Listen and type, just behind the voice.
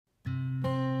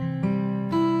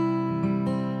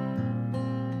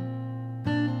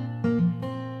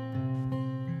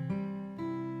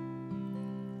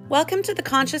Welcome to the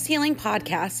Conscious Healing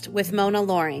Podcast with Mona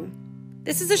Loring.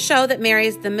 This is a show that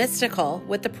marries the mystical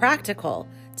with the practical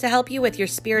to help you with your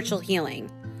spiritual healing.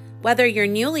 Whether you're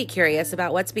newly curious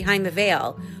about what's behind the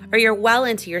veil or you're well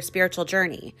into your spiritual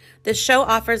journey, this show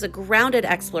offers a grounded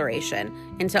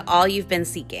exploration into all you've been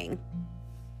seeking.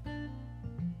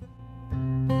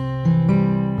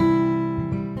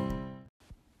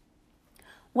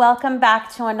 Welcome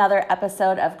back to another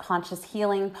episode of Conscious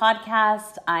Healing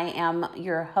Podcast. I am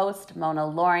your host, Mona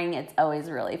Loring. It's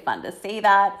always really fun to say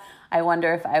that. I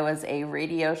wonder if I was a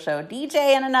radio show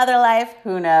DJ in another life.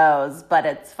 Who knows? But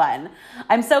it's fun.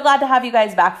 I'm so glad to have you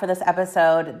guys back for this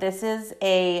episode. This is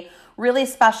a really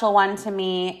special one to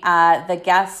me. The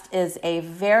guest is a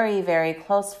very, very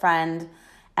close friend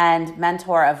and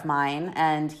mentor of mine,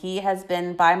 and he has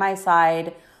been by my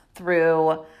side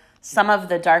through some of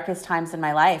the darkest times in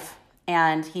my life.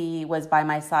 And he was by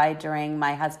my side during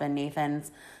my husband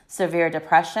Nathan's severe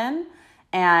depression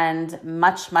and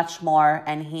much, much more.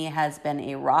 And he has been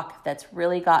a rock that's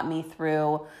really got me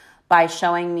through by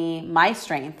showing me my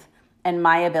strength and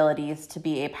my abilities to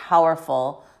be a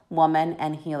powerful woman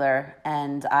and healer.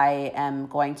 And I am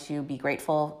going to be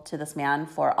grateful to this man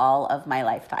for all of my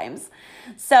lifetimes.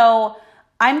 So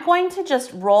I'm going to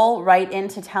just roll right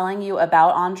into telling you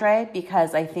about Ondre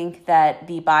because I think that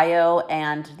the bio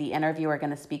and the interview are going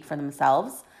to speak for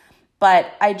themselves.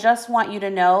 But I just want you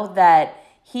to know that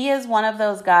he is one of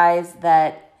those guys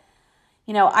that,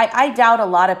 you know, I doubt a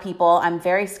lot of people. I'm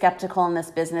very skeptical in this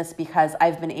business because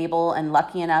I've been able and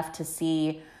lucky enough to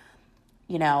see,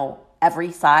 you know,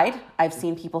 every side. I've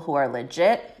seen people who are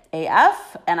legit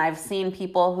AF and I've seen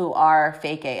people who are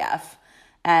fake AF.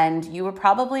 And you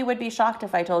would be shocked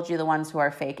if I told you the ones who are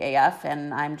fake AF,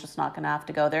 and I'm just not going to have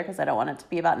to go there because I don't want it to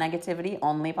be about negativity,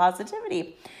 only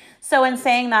positivity. So in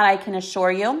saying that, I can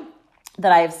assure you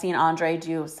that I have seen Ondre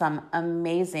do some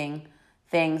amazing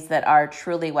things that are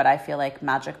truly what I feel like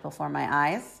magic before my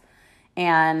eyes.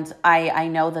 And I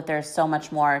know that there's so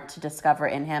much more to discover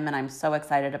in him, and I'm so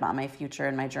excited about my future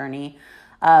and my journey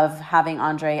of having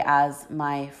Ondre as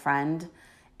my friend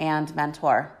and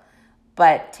mentor.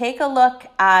 But take a look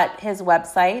at his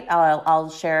website. I'll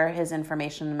share his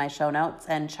information in my show notes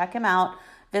and check him out.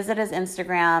 Visit his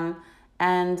Instagram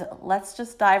and let's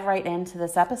just dive right into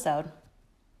this episode.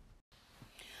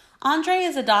 Ondre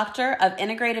is a doctor of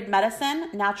integrated medicine,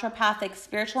 naturopathic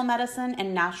spiritual medicine,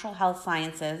 and natural health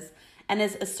sciences, and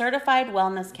is a certified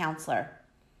wellness counselor.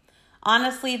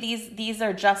 Honestly, these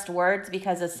are just words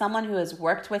because as someone who has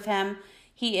worked with him,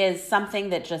 he is something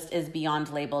that just is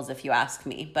beyond labels if you ask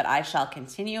me, but I shall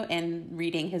continue in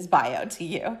reading his bio to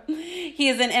you. He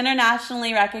is an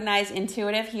internationally recognized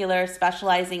intuitive healer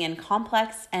specializing in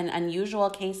complex and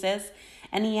unusual cases,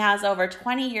 and he has over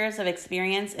 20 years of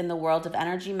experience in the world of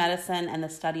energy medicine and the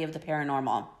study of the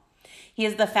paranormal. He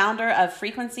is the founder of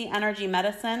Frequency Energy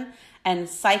Medicine and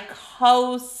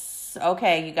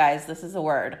okay, you guys, this is a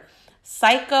word.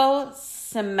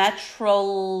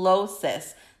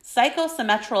 Psychosymmetralosis,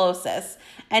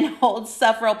 and holds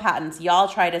several patents. Y'all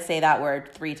try to say that word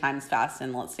 3 times fast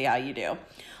and let's see how you do.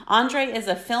 Ondre is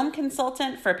a film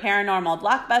consultant for paranormal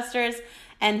blockbusters,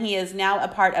 and he is now a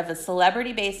part of a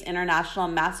celebrity-based international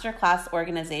masterclass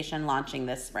organization launching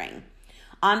this spring.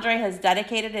 Ondre has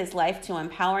dedicated his life to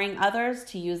empowering others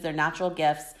to use their natural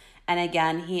gifts, and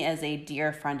again, he is a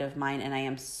dear friend of mine, and I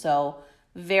am so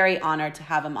very honored to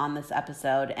have him on this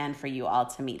episode and for you all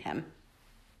to meet him.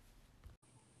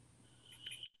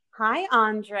 Hi,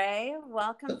 Ondre.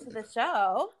 Welcome to the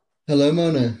show. Hello,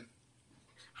 Mona.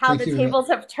 How the tables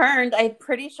have turned. I'm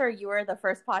pretty sure you were the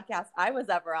first podcast I was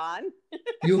ever on.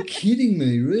 You're kidding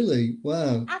me, really?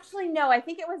 Wow. Actually, no, I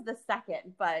think it was the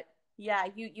second, but yeah,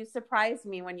 you surprised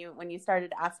me when you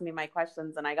started asking me my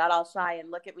questions and I got all shy and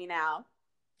look at me now.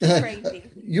 Crazy.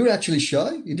 You were actually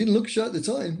shy. You didn't look shy at the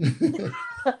time.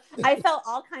 I felt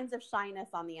all kinds of shyness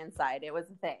on the inside. It was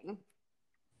a thing.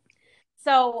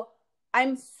 So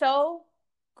I'm so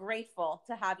grateful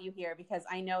to have you here because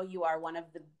I know you are one of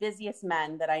the busiest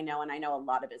men that I know, and I know a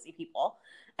lot of busy people.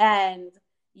 And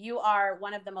you are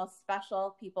one of the most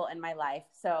special people in my life.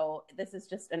 So this is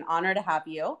just an honor to have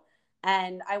you.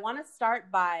 And I want to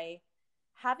start by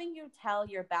having you tell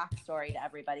your backstory to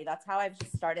everybody. That's how I've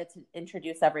just started to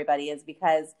introduce everybody, is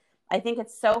because I think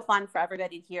it's so fun for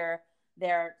everybody to hear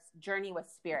their journey with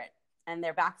spirit and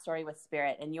their backstory with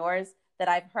spirit. And yours that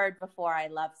I've heard before, I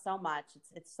love so much.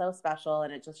 It's so special,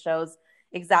 and it just shows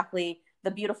exactly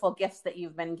the beautiful gifts that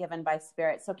you've been given by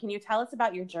spirit. So can you tell us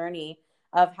about your journey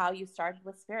of how you started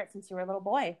with spirit since you were a little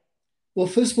boy? Well,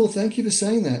 first of all, thank you for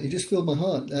saying that. You just filled my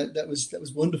heart. That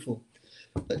was wonderful.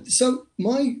 So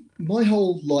my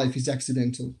whole life is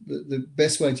accidental. The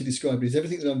best way to describe it is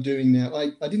everything that I'm doing now.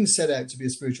 I didn't set out to be a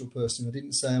spiritual person. I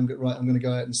didn't say I'm going to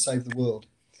go out and save the world.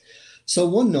 So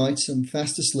one night I'm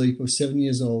fast asleep. I was 7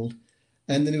 years old,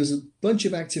 and then there was a bunch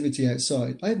of activity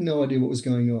outside. I had no idea what was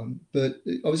going on, but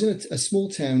I was in a small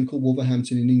town called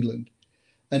Wolverhampton in England.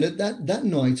 And at that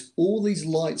night, all these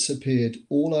lights appeared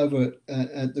all over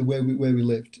where we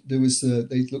lived. There was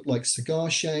they looked like cigar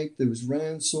shaped. There was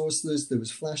round saucers. There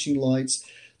was flashing lights.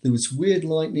 There was weird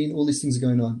lightning. All these things are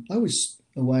going on. I was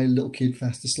away, a little kid,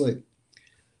 fast asleep.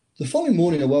 The following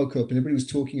morning, I woke up and everybody was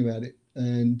talking about it.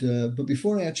 And but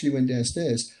before I actually went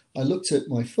downstairs, I looked at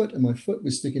my foot, and my foot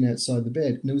was sticking outside the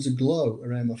bed, and there was a glow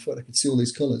around my foot. I could see all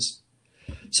these colours.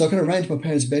 So I kind of ran to my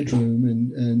parents' bedroom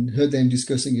and heard them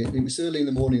discussing it. It was early in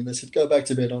the morning. They said, "Go back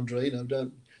to bed,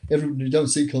 Ondre. Everybody don't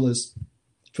see colours."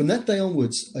 From that day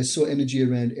onwards, I saw energy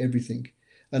around everything.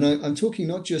 And I'm talking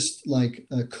not just like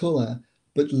colour,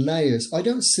 but layers. I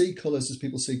don't see colours as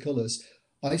people see colours.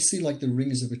 I see like the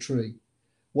rings of a tree.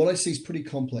 What I see is pretty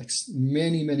complex,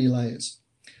 many, many layers.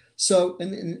 So,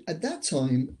 and at that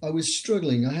time, I was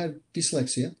struggling. I have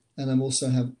dyslexia, and I also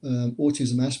have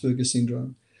autism, Asperger's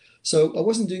syndrome. So I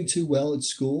wasn't doing too well at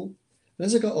school. And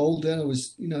as I got older, I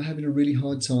was, having a really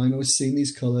hard time. I was seeing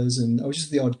these colours, and I was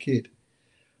just the odd kid.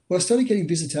 Well, I started getting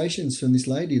visitations from this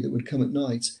lady that would come at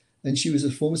night, and she was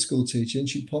a former school teacher, and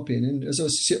she'd pop in, and as I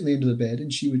was sitting at the end of the bed,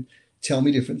 and she would tell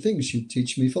me different things. She'd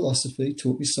teach me philosophy,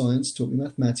 taught me science, taught me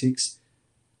mathematics.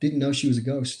 Didn't know she was a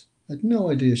ghost. I had no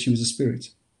idea she was a spirit.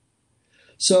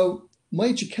 So my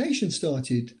education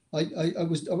started. I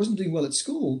wasn't doing well at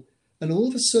school, and all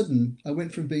of a sudden I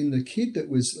went from being the kid that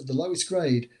was at the lowest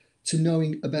grade to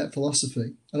knowing about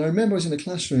philosophy. And I remember I was in a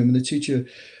classroom, and the teacher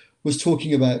was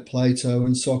talking about Plato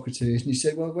and Socrates, and he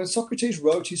said, "Well, when Socrates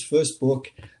wrote his first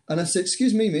book," and I said,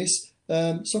 "Excuse me, miss,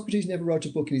 Socrates never wrote a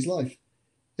book in his life.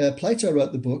 Plato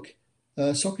wrote the book.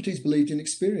 Socrates believed in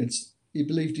experience. He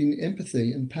believed in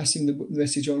empathy and passing the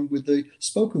message on with the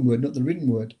spoken word, not the written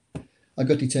word." I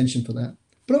got detention for that,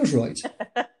 but I was right.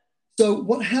 So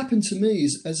what happened to me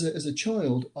is, as a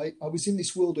child, I was in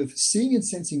this world of seeing and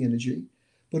sensing energy,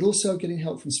 but also getting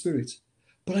help from spirit.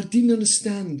 But I didn't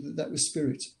understand that that was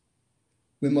spirit.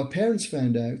 When my parents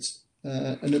found out,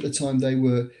 and at the time they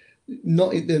were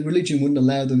not, their religion wouldn't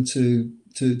allow them to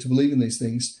believe in these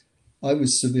things, I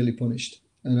was severely punished.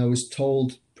 And I was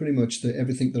told pretty much that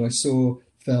everything that I saw,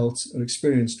 felt, or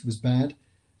experienced was bad.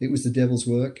 It was the devil's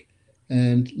work,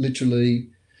 and literally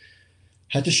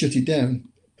had to shut it down.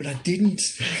 But I didn't.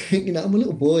 I'm a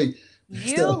little boy.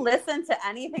 You listen to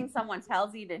anything someone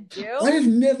tells you to do? I have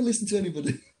never listened to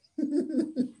anybody.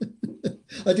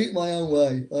 I do it my own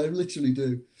way. I literally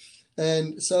do.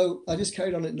 And so I just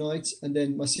carried on at night, and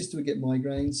then my sister would get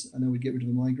migraines, and I would get rid of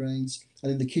the migraines.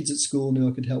 And then the kids at school knew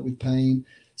I could help with pain.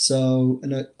 So,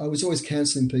 and I was always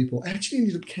counselling people. I actually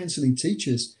ended up counselling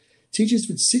teachers. Teachers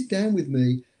would sit down with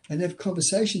me and have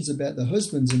conversations about their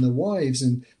husbands and their wives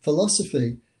and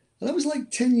philosophy. And I was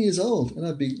like 10 years old, and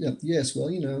I'd be, yes, well,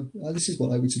 this is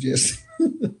what I would suggest.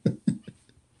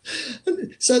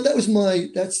 So that was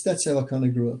that's how I kind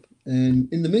of grew up.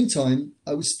 And in the meantime,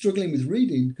 I was struggling with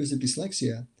reading because of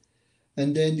dyslexia.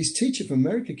 And then this teacher from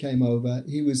America came over.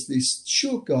 He was this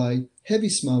short guy, heavy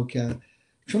smoker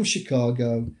from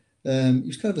Chicago. He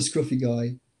was kind of a scruffy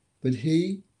guy, but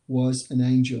he was an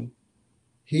angel.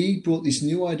 He brought this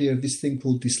new idea of this thing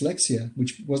called dyslexia,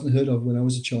 which wasn't heard of when I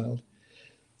was a child,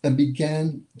 and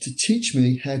began to teach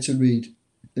me how to read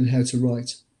and how to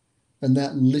write. And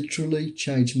that literally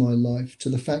changed my life to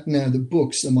the fact now that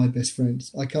books are my best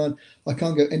friends. I can't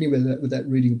go anywhere without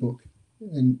reading a book.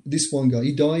 And this one guy,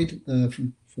 he died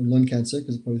from lung cancer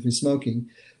because of probably smoking,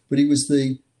 but he was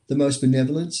the most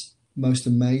benevolent, most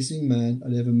amazing man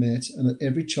I'd ever met. And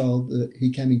every child that he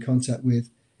came in contact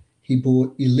with, he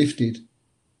lifted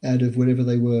out of wherever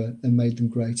they were and made them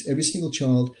great. Every single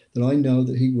child that I know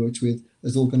that he worked with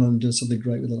has all gone on and done something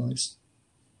great with their lives.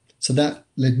 So that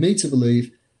led me to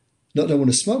believe, not that I want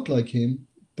to smoke like him,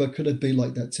 but could I be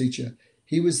like that teacher?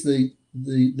 He was the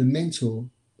mentor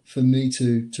for me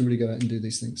to really go out and do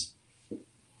these things.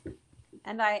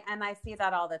 And I see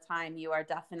that all the time. You are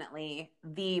definitely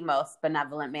the most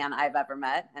benevolent man I've ever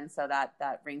met. And so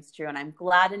that rings true. And I'm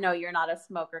glad to know you're not a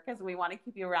smoker, because we want to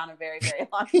keep you around a very, very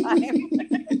long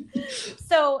time.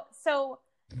 So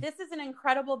this is an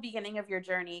incredible beginning of your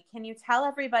journey. Can you tell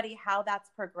everybody how that's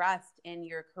progressed in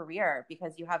your career?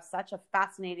 Because you have such a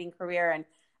fascinating career. And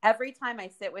every time I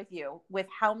sit with you, with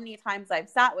how many times I've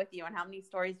sat with you and how many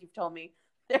stories you've told me,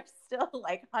 there's still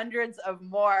like hundreds of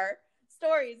more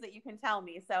stories that you can tell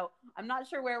me. So I'm not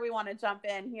sure where we want to jump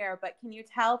in here, but can you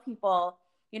tell people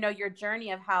your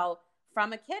journey of how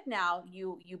from a kid now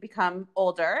you become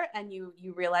older and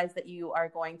you realize that you are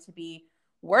going to be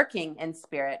working in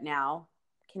spirit now.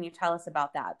 Can you tell us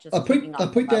about that? Just I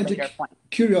put down to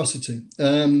curiosity,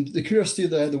 the curiosity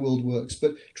of how the world works,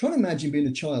 but trying to imagine being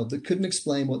a child that couldn't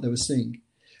explain what they were seeing.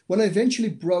 When I eventually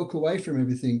broke away from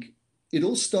everything, it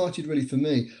all started really for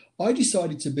me. I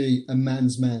decided to be a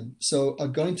man's man. So I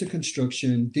got into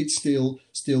construction, did steel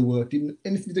work, didn't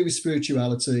anything to do with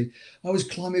spirituality. I was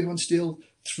climbing on steel,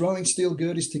 throwing steel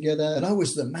girders together, and I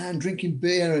was the man drinking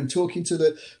beer and talking to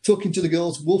the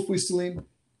girls, wolf whistling.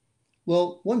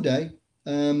 Well, one day,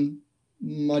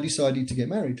 I decided to get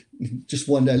married. Just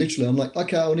one day, literally. I'm like,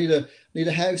 okay, I need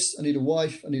a house, I need a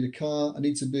wife, I need a car, I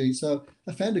need to be. So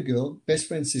I found a girl, best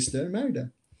friend's sister, and married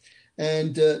her.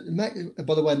 And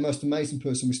by the way, the most amazing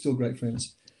person. We're still great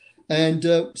friends. And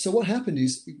so what happened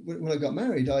is, when I got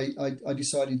married, I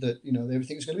decided that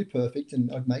everything was going to be perfect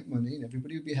and I'd make money and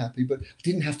everybody would be happy, but I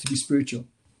didn't have to be spiritual.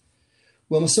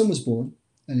 Well, my son was born,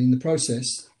 and in the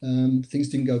process, things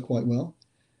didn't go quite well.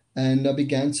 And I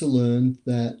began to learn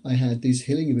that I had these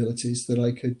healing abilities, that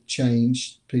I could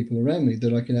change people around me,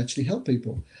 that I could actually help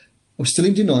people. I was still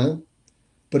in denial,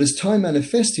 but as time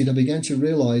manifested, I began to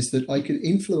realize that I could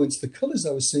influence the colors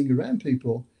I was seeing around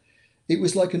people. It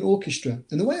was like an orchestra.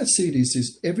 And the way I see this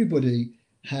is everybody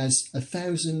has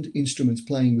 1,000 instruments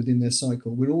playing within their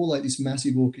cycle. We're all like this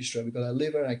massive orchestra. We've got our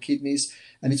liver, our kidneys,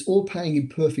 and it's all playing in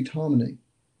perfect harmony.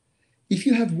 If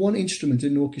you have one instrument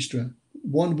in an orchestra,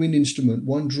 one wind instrument,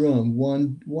 one drum,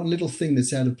 one little thing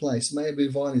that's out of place, maybe a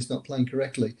violin's not playing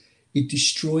correctly, it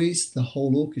destroys the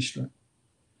whole orchestra.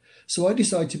 So I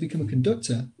decided to become a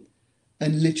conductor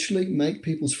and literally make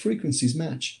people's frequencies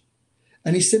match.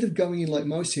 And instead of going in like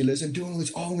most healers and doing all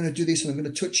this, I'm going to do this and I'm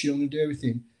going to touch you, I'm going to do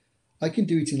everything, I can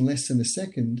do it in less than a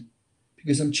second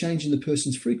because I'm changing the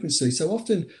person's frequency. So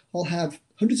often I'll have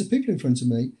hundreds of people in front of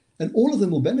me and all of them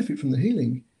will benefit from the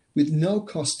healing with no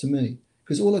cost to me,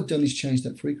 because all I've done is change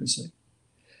that frequency.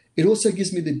 It also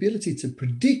gives me the ability to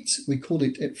predict, we call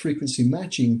it at frequency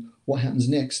matching, what happens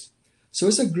next. So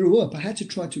as I grew up, I had to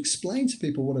try to explain to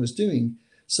people what I was doing.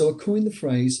 So I coined the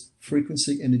phrase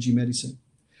frequency energy medicine.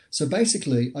 So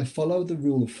basically, I follow the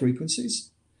rule of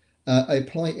frequencies, I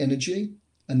apply energy,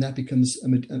 and that becomes a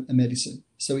medicine.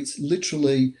 So it's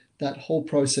literally that whole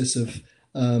process of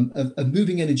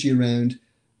moving energy around,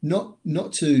 not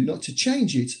to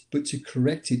change it, but to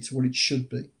correct it to what it should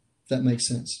be. If that makes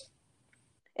sense.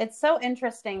 It's so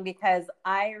interesting because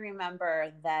I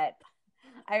remember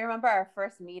our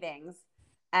first meetings,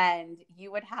 and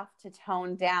you would have to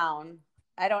tone down.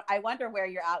 I wonder where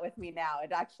you're at with me now.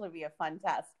 It'd actually be a fun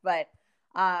test, but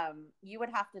you would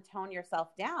have to tone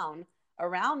yourself down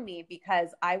around me because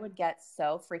I would get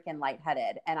so freaking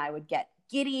lightheaded and I would get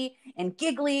giddy and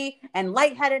giggly and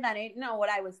lightheaded, and I didn't know what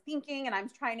I was thinking, and I'm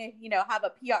trying to, have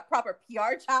a proper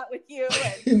PR chat with you,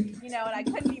 and and I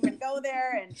couldn't even go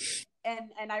there,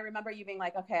 and I remember you being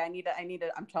like, okay,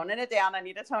 I'm toning it down. I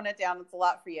need to tone it down. It's a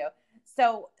lot for you.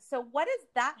 So what does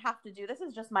that have to do? This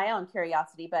is just my own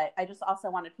curiosity, but I just also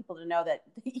wanted people to know that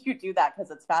you do that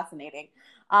because it's fascinating.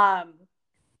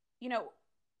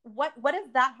 What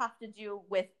does that have to do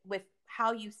with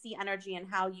how you see energy and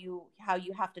how you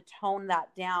have to tone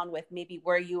that down with? Maybe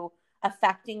were you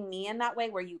affecting me in that way?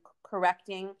 Were you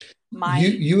correcting my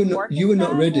you were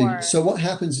not ready. Or... So what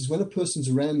happens is when a person's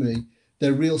around me,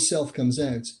 their real self comes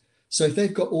out. So if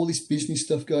they've got all this business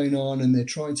stuff going on and they're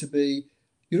trying to be,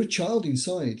 you're a child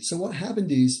inside. So what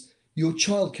happened is your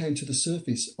child came to the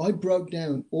surface. I broke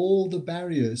down all the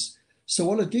barriers. So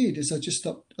what I did is I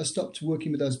stopped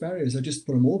working with those barriers. I just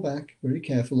put them all back very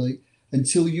carefully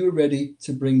until you were ready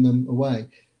to bring them away.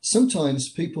 Sometimes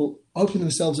people open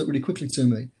themselves up really quickly to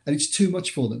me and it's too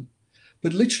much for them.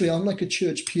 But literally, I'm like a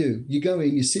church pew. You go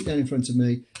in, you sit down in front of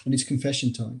me, and it's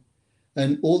confession time.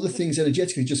 And all the things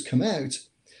energetically just come out.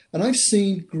 And I've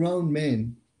seen grown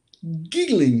men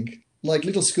giggling like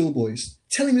little schoolboys,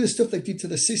 telling me the stuff they did to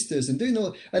their sisters and doing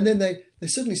all, and then they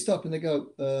suddenly stop and they go,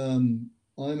 I'm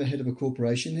a head of a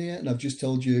corporation here, and I've just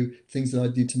told you things that I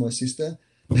did to my sister.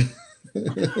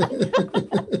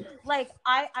 Like,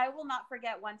 I will not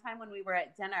forget one time when we were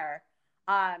at dinner.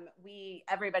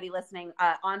 Everybody listening,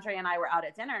 Ondre and I were out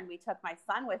at dinner, and we took my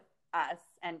son with us,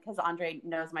 and because Ondre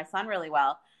knows my son really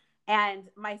well. And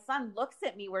my son looks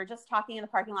at me. We're just talking in the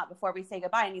parking lot before we say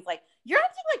goodbye, and he's like, "You're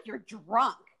acting like you're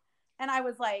drunk." And I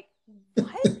was like,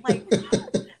 "What? Like, what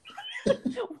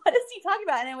is he talking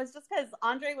about?" And it was just because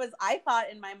Ondre I thought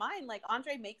in my mind, like,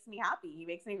 Ondre makes me happy. He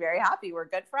makes me very happy. We're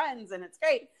good friends, and it's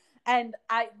great. And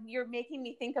you're making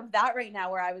me think of that right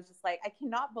now, where I was just like, I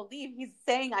cannot believe he's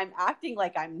saying I'm acting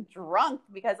like I'm drunk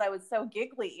because I was so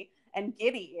giggly and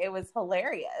giddy. It was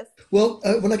hilarious. Well,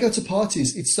 when I go to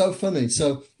parties, it's so funny.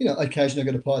 So, occasionally I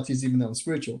go to parties, even though I'm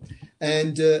spiritual.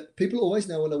 And people always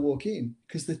know when I walk in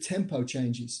because the tempo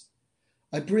changes.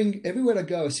 Everywhere I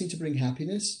go, I seem to bring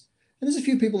happiness. And there's a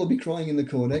few people who'll be crying in the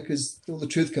corner because all the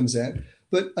truth comes out.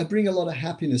 But I bring a lot of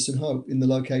happiness and hope in the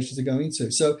locations I go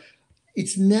into. So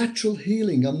it's natural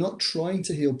healing. I'm not trying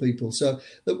to heal people. So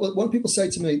when people say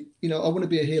to me, I want to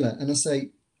be a healer, and I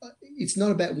say, it's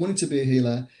not about wanting to be a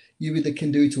healer. You either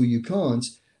can do it or you can't.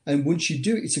 And once you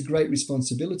do it, it's a great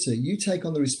responsibility. You take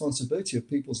on the responsibility of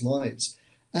people's lives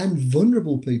and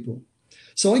vulnerable people.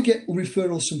 So I get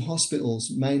referrals from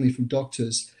hospitals, mainly from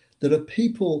doctors, that are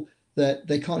people that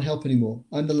they can't help anymore.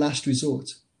 I'm the last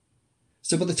resort.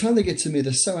 So by the time they get to me,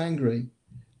 they're so angry.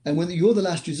 And when you're the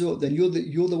last resort, then you're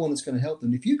the one that's going to help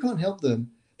them. If you can't help them,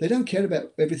 they don't care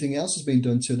about everything else that's been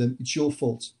done to them. It's your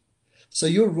fault. So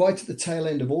you're right at the tail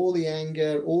end of all the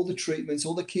anger, all the treatments,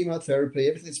 all the chemotherapy,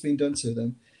 everything that's been done to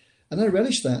them. And I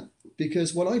relish that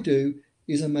because what I do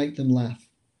is I make them laugh.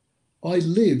 I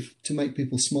live to make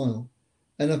people smile.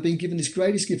 And I've been given this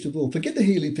greatest gift of all. Forget the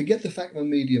healing, forget the fact I'm a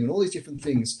medium and all these different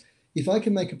things. If I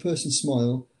can make a person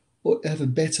smile or have a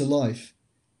better life,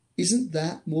 isn't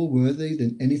that more worthy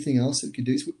than anything else that we could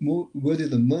do? It's more worthy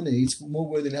than money. It's more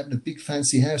worthy than having a big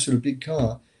fancy house or a big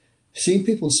car. Seeing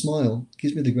people smile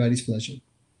gives me the greatest pleasure.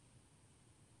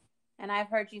 And I've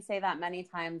heard you say that many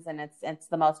times, and it's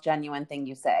the most genuine thing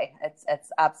you say.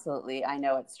 It's absolutely, I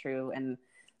know it's true. And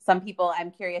some people, I'm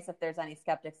curious if there's any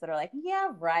skeptics that are like,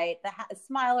 yeah, right,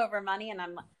 smile over money. And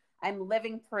I'm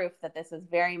living proof that this is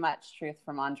very much truth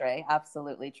from Ondre.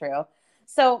 Absolutely true.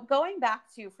 So going back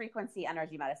to frequency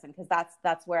energy medicine, because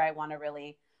that's where I want to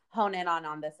really hone in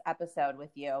on this episode with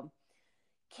you.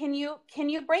 Can you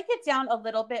break it down a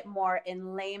little bit more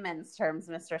in layman's terms,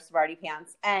 Mr. Smarty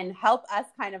Pants, and help us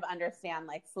kind of understand,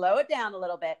 like slow it down a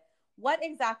little bit? What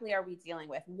exactly are we dealing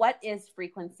with? What is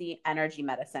frequency energy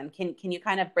medicine? Can you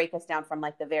kind of break us down from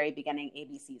like the very beginning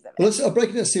ABCs of it? Well, I'll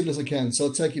break it down as simple as I can. So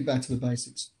I'll take you back to the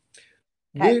basics.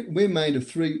 Okay. We're made of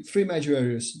three major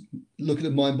areas, looking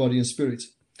at mind, body, and spirit.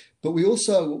 But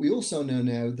what we also know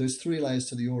now, there's 3 layers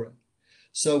to the aura.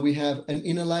 So we have an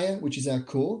inner layer, which is our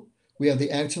core. We have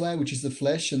the outer layer, which is the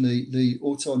flesh and the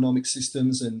autonomic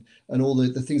systems and all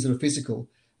the things that are physical.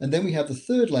 And then we have the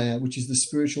 3rd layer, which is the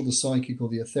spiritual, the psychic, or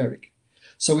the etheric.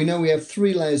 So we know we have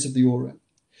 3 layers of the aura.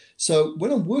 So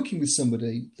when I'm working with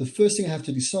somebody, the first thing I have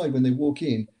to decide when they walk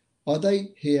in, are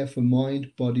they here for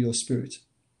mind, body, or spirit?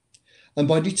 And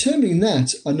by determining that,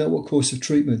 I know what course of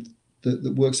treatment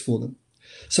that works for them.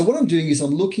 So what I'm doing is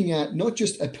I'm looking at not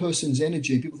just a person's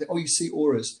energy. People think, oh, you see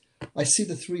auras. I see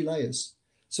the 3 layers.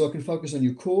 So I can focus on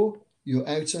your core, your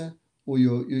outer, or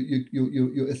your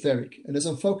etheric. And as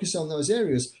I'm focused on those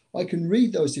areas, I can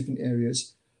read those different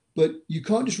areas. But you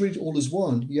can't just read it all as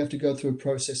one. You have to go through a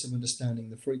process of understanding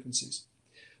the frequencies.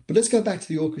 But let's go back to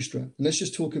the orchestra, and let's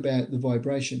just talk about the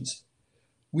vibrations.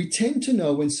 We tend to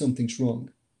know when something's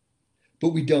wrong, but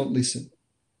we don't listen.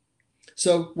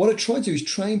 So what I try to do is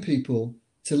train people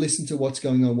to listen to what's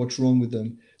going on, what's wrong with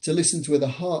them, to listen to where the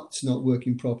heart's not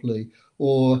working properly,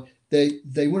 or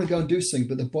they want to go and do something,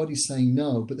 but the body's saying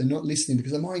no, but they're not listening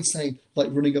because the mind's saying, like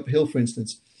running uphill, for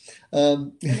instance.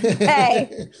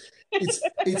 Hey.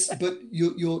 But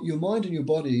your mind and your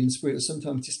body and spirit are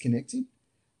sometimes disconnected.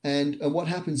 And what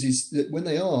happens is that when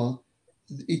they are,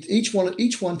 each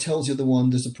one tells the other one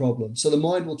there's a problem. So the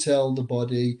mind will tell the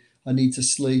body, I need to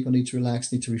sleep, I need to relax,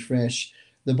 I need to refresh.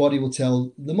 The body will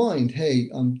tell the mind, hey,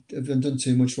 I've done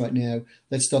too much right now.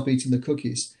 Let's stop eating the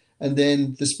cookies. And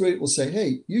then the spirit will say,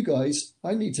 hey, you guys,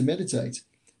 I need to meditate.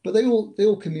 But they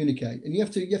all communicate, and you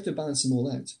have to balance them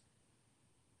all out.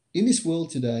 In this world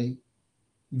today,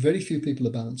 very few people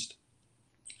are balanced.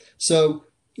 So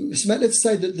let's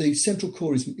say that the central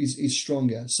core is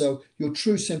stronger. So your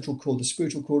true central core, the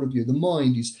spiritual core of you, the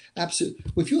mind is absolute.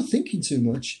 Well, if you're thinking too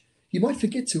much, you might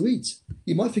forget to eat.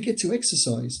 You might forget to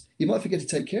exercise. You might forget to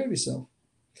take care of yourself.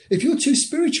 If you're too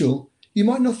spiritual, you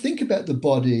might not think about the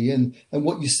body and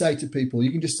what you say to people.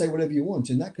 You can just say whatever you want,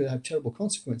 and that could have terrible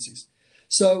consequences.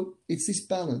 So it's this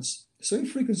balance. So in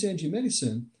frequency energy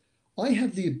medicine, I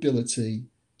have the ability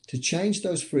to change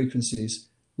those frequencies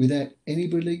without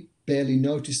anybody barely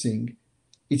noticing.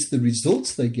 It's the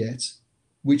results they get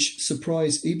which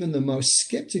surprise even the most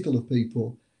skeptical of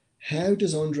people. How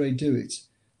does Ondre do it?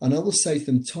 And I will say to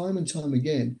them time and time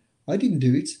again, I didn't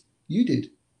do it, you did.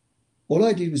 All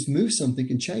I did was move something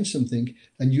and change something,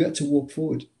 and you had to walk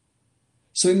forward.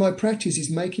 So in my practice is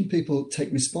making people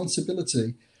take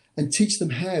responsibility and teach them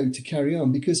how to carry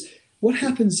on. Because what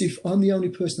happens if I'm the only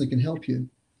person that can help you?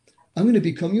 I'm going to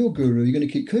become your guru. You're going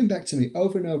to keep coming back to me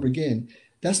over and over again.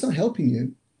 That's not helping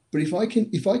you. But if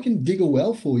I can dig a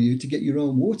well for you to get your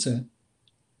own water,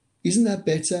 isn't that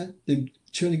better than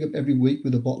turning up every week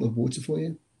with a bottle of water for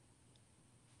you?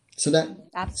 So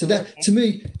that to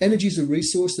me, energy is a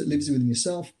resource that lives within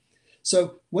yourself.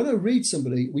 So when I read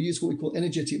somebody, we use what we call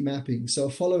energetic mapping. So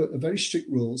I follow a very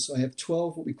strict rules. I have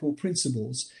 12 what we call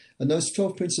principles, and those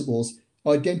 12 principles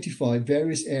identify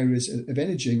various areas of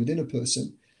energy within a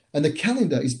person. And the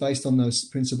calendar is based on those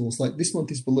principles. Like this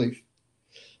month is belief.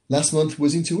 Last month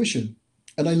was intuition.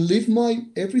 And I live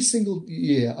every single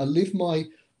year, I live my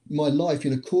life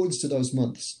in accordance to those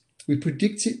months. We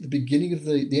predict it at the beginning of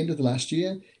the end of the last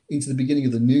year into the beginning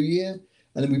of the new year.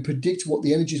 And then we predict what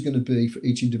the energy is going to be for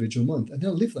each individual month. And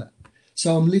then I live that.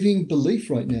 So I'm living belief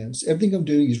right now. So everything I'm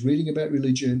doing is reading about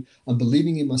religion. I'm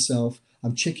believing in myself.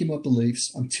 I'm checking my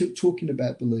beliefs. I'm talking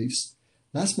about beliefs.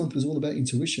 Last month was all about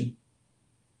intuition.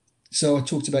 So I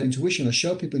talked about intuition. I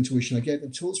showed people intuition. I gave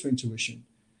them tools for intuition.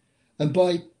 And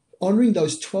by honoring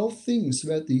those 12 things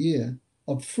throughout the year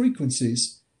of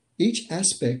frequencies, each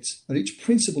aspect or each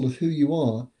principle of who you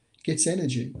are gets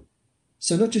energy.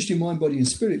 So not just your mind, body, and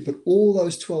spirit, but all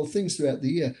those 12 things throughout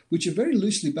the year, which are very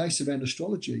loosely based around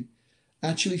astrology,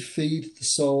 actually feed the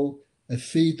soul, they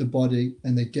feed the body,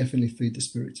 and they definitely feed the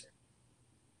spirit.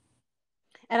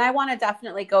 And I want to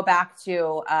definitely go back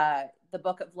to the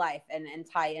Book of Life and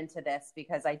tie into this,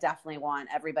 because I definitely want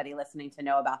everybody listening to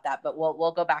know about that. But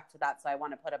we'll go back to that. So I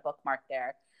want to put a bookmark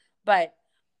there. But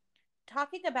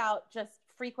talking about just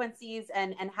frequencies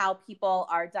and how people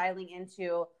are dialing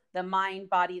into the mind,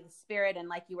 body, the spirit. And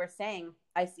like you were saying,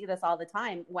 I see this all the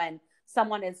time when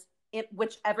someone is,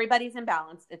 which everybody's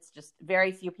imbalanced. It's just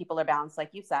very few people are balanced,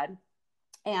 like you said.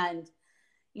 And,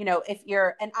 you know,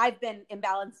 and I've been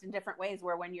imbalanced in different ways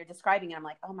where when you're describing it, I'm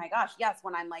like, oh my gosh, yes.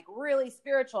 When I'm like really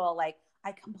spiritual, like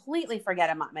I completely forget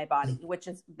about my body, which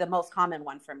is the most common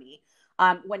one for me.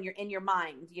 When you're in your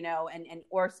mind, you know, and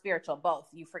or spiritual, both,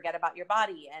 you forget about your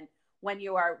body. And when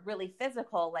you are really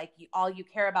physical, like all you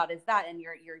care about is that, and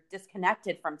you're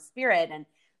disconnected from spirit. And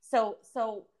so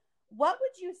what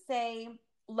would you say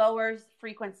lowers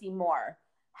frequency more?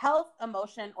 Health,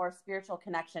 emotion, or spiritual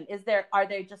connection? Are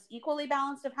they just equally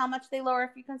balanced of how much they lower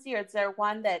frequency, or is there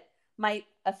one that might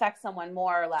affect someone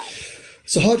more or less?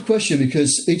 It's a hard question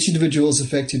because each individual is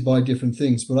affected by different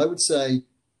things. But I would say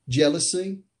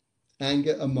jealousy,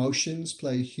 anger, emotions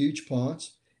play a huge part.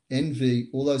 Envy,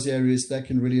 all those areas that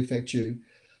can really affect you.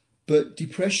 But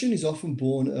depression is often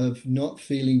born of not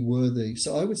feeling worthy.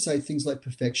 So I would say things like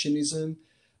perfectionism,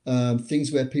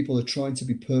 things where people are trying to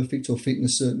be perfect or fit in a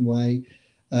certain way,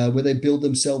 where they build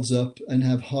themselves up and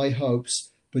have high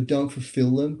hopes but don't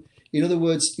fulfill them. In other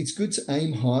words, it's good to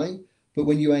aim high, but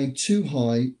when you aim too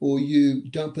high or you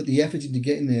don't put the effort into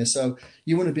getting there, so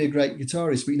you want to be a great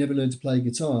guitarist but you never learn to play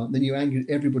guitar, then you anger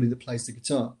everybody that plays the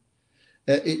guitar.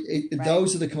 Right.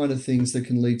 Those are the kind of things that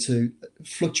can lead to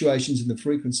fluctuations in the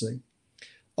frequency.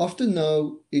 Often,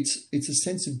 though, it's a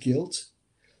sense of guilt.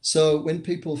 So when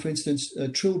people, for instance,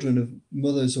 children of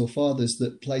mothers or fathers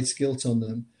that place guilt on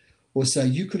them, or say,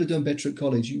 you could have done better at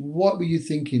college. What were you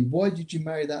thinking? Why did you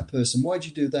marry that person? Why did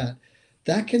you do that?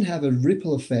 That can have a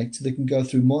ripple effect that can go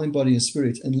through mind, body, and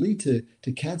spirit and lead to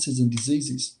cancers and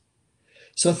diseases.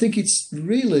 So I think it's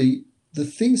really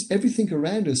everything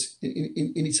around us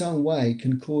in its own way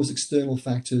can cause external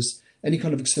factors. Any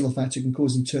kind of external factor can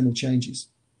cause internal changes.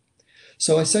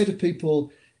 So I say to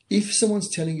people, if someone's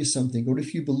telling you something, or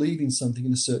if you believe in something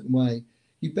in a certain way,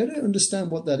 you better understand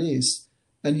what that is,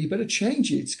 and you better change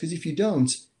it, because if you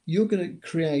don't, you're going to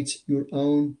create your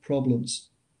own problems.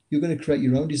 You're going to create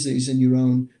your own disease and your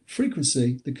own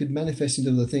frequency that could manifest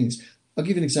into other things. I'll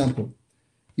give you an example.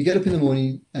 You get up in the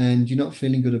morning and you're not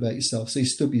feeling good about yourself, so you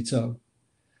stub your toe.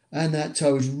 And that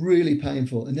toe is really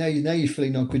painful. And now you're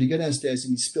feeling not good. You go downstairs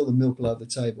and you spill the milk all over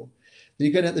the table. Then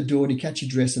you go out the door and you catch your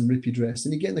dress and rip your dress.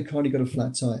 Then you get in the car and you've got a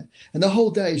flat tire. And the whole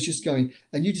day is just going,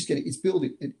 and you just get it, it's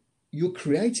building. You're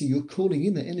calling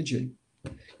in that energy.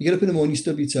 You get up in the morning, you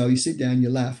stub your toe, you sit down, you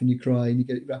laugh and you cry and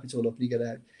you wrap it all up and you get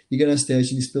out. You go downstairs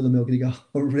and you spill the milk and you go,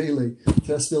 oh really?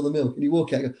 Did I spill the milk? And you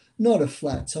walk out and go, not a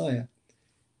flat tire.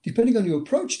 Depending on your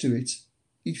approach to it,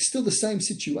 it's still the same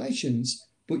situations,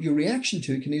 but your reaction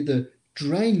to it can either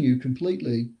drain you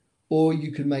completely or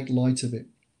you can make light of it.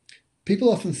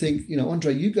 People often think,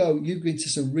 Ondre, you go into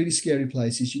some really scary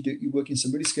places, you work in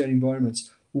some really scary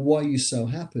environments. Why are you so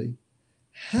happy?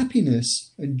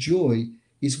 Happiness and joy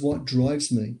is what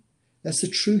drives me. That's the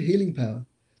true healing power.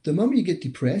 The moment you get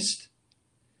depressed,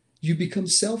 you become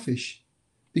selfish.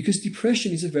 because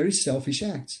depression is a very selfish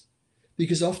act.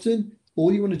 Because often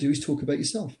all you want to do is talk about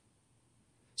yourself.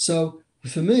 So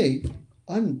for me,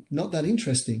 I'm not that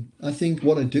interesting. I think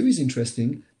what I do is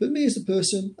interesting, but me as a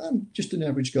person, I'm just an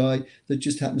average guy that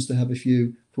just happens to have a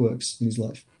few quirks in his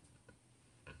life.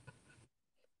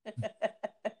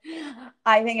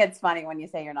 I think it's funny when you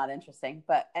say you're not interesting,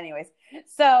 but anyways,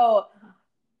 so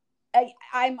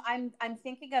I'm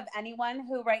thinking of anyone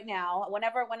who right now,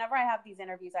 whenever I have these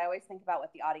interviews, I always think about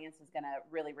what the audience is going to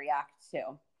really react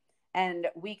to. And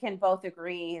we can both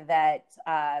agree that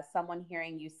someone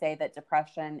hearing you say that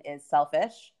depression is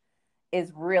selfish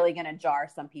is really going to jar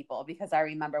some people, because I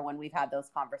remember when we've had those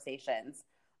conversations,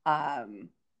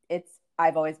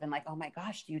 I've always been like, oh my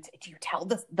gosh, do you tell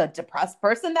the depressed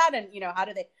person that? And, how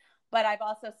do they, but I've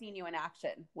also seen you in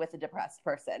action with a depressed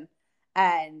person.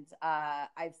 And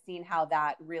I've seen how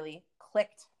that really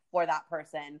clicked for that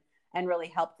person and really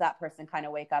helped that person kind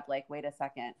of wake up like, wait a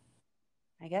second,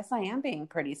 I guess I am being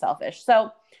pretty selfish.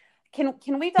 So can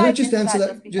we dive just into answer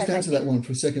that? Just answer that one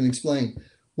for a second and explain.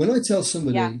 When I tell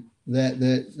somebody Yeah.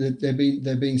 that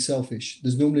they're being selfish,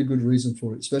 there's normally a good reason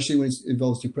for it, especially when it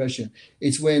involves depression.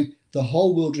 It's when the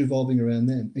whole world's revolving around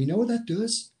them. And you know what that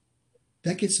does?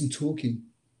 That gets them talking.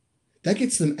 That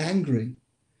gets them angry.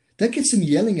 That gets them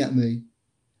yelling at me.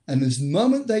 And the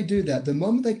moment they do that, the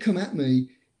moment they come at me,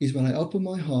 is when I open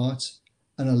my heart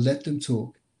and I let them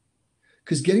talk.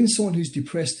 Because getting someone who's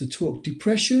depressed to talk,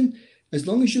 depression, as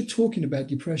long as you're talking about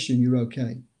depression, you're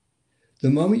okay. The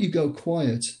moment you go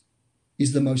quiet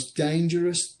is the most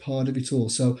dangerous part of it all.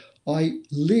 So I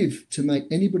live to make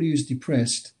anybody who's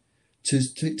depressed to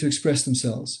express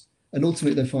themselves, and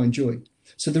ultimately they find joy.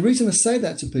 So the reason I say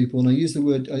that to people, and I use the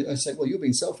word, I say, well, you're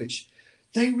being selfish,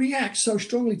 they react so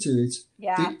strongly to it,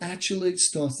 Yeah. it actually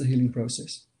starts the healing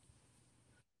process.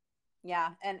 Yeah.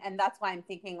 And that's why I'm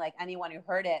thinking, like, anyone who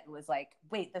heard it was like,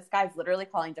 wait, this guy's literally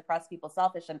calling depressed people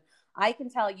selfish. And I can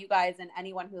tell you guys, and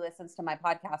anyone who listens to my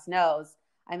podcast knows,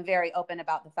 I'm very open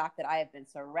about the fact that I have been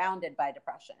surrounded by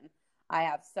depression. I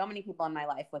have so many people in my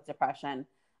life with depression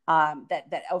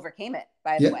that overcame it,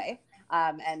 by the way.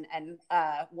 And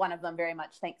one of them very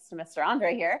much thanks to Mr.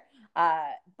 Ondre here.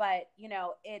 But,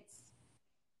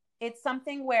 it's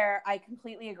something where I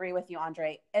completely agree with you,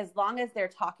 Ondre. As long as they're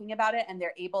talking about it and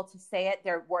they're able to say it,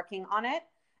 they're working on it.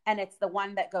 And it's the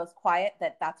one that goes quiet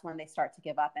that's when they start to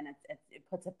give up. And it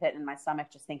puts a pit in my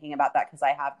stomach just thinking about that, because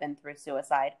I have been through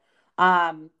suicide.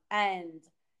 And,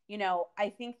 I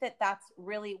think that's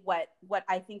really what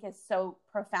I think is so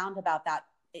profound about that.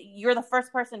 You're the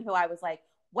first person who I was like,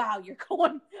 wow, you're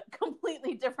going a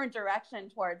completely different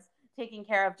direction towards taking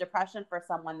care of depression for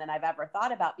someone than I've ever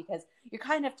thought about, because you're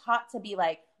kind of taught to be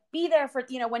like, be there for,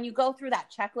 when you go through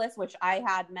that checklist, which I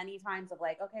had many times of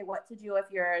like, okay, what to do if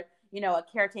you're, a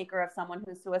caretaker of someone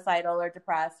who's suicidal or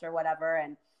depressed or whatever.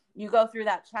 And you go through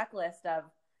that checklist of,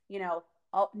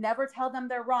 I'll never tell them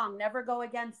they're wrong, never go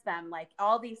against them. Like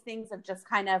all these things of just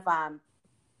kind of,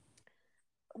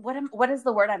 what is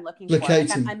the word I'm looking for?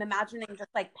 Like I'm imagining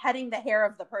just like petting the hair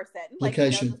of the person, like,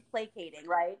 just placating,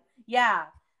 right? Yeah.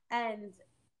 And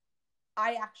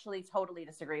I actually totally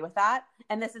disagree with that.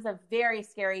 And this is a very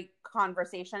scary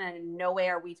conversation. And in no way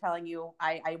are we telling you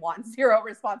I want zero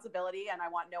responsibility. And I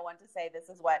want no one to say this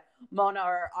is what Mona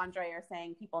or Ondre are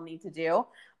saying people need to do.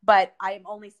 But I am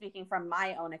only speaking from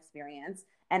my own experience.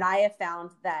 And I have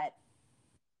found that,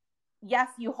 yes,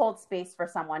 you hold space for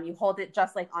someone. You hold it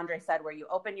just like Ondre said, where you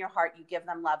open your heart, you give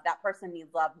them love. That person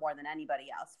needs love more than anybody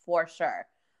else, for sure.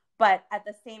 But at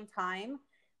the same time,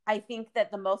 I think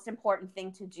that the most important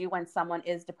thing to do when someone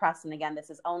is depressed, and again, this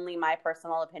is only my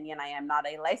personal opinion, I am not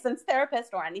a licensed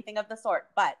therapist or anything of the sort,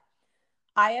 but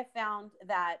I have found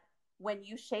that when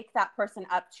you shake that person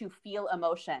up to feel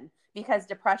emotion, because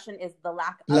depression is the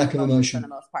lack of emotion for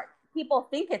the most part. People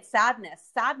think it's sadness.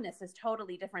 Sadness is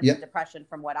totally different than depression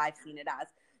from what I've seen it as.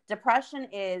 Depression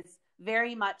is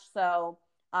very much so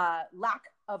lack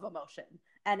of emotion.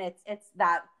 And it's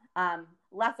that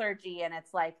lethargy, and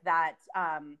it's like that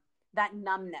that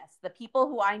numbness. The people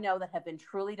who I know that have been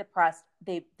truly depressed,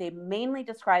 they mainly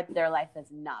describe their life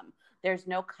as numb. There's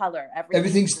no color.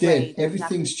 Everything's dead.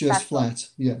 Everything's just flat.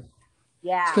 Yeah.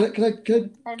 Yeah. So can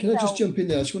I just jump in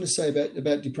there? I just want to say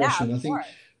about depression. Yeah, I think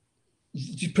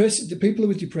the people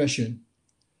with depression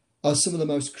are some of the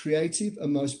most creative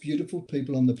and most beautiful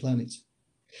people on the planet.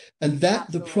 And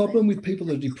the problem with people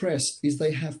that are depressed is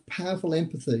they have powerful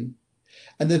empathy,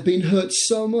 and they've been hurt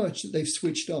so much that they've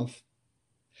switched off.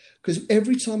 Because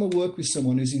every time I work with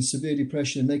someone who's in severe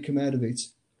depression and they come out of it,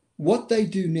 what they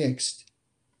do next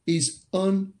is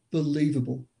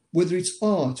unbelievable. whether it's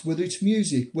art, whether it's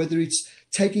music, whether it's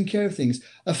taking care of things.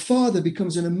 A father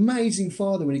becomes an amazing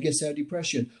father when he gets out of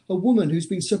depression. A woman who's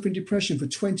been suffering depression for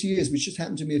 20 years, which just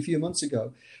happened to me a few months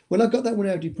ago. When I got that one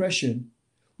out of depression,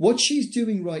 what she's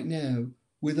doing right now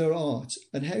with her art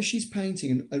and how she's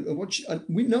painting and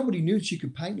nobody knew she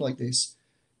could paint like this.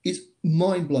 It's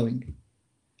mind-blowing.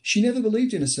 She never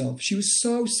believed in herself. She was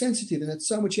so sensitive and had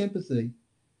so much empathy.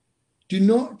 Do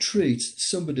not treat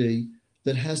somebody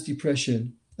that has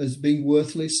depression as being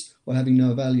worthless or having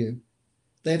no value.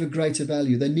 They have a greater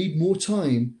value. They need more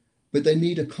time, but they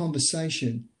need a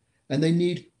conversation. And they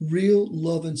need real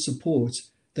love and support.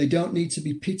 They don't need to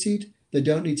be pitied. They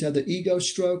don't need to have their ego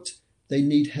stroked. They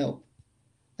need help.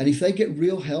 And if they get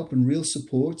real help and real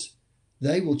support,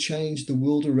 they will change the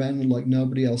world around them like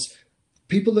nobody else.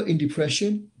 People that are in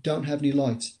depression don't have any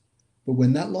light. But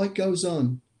when that light goes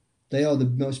on, they are the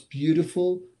most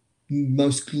beautiful,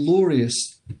 most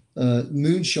glorious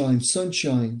moonshine,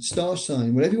 sunshine, star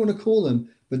sign, whatever you want to call them,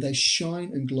 but they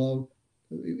shine and glow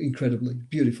incredibly.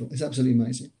 Beautiful. It's absolutely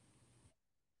amazing.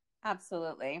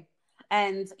 Absolutely.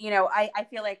 And, I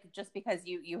feel like just because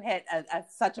you hit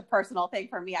such a personal thing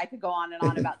for me, I could go on and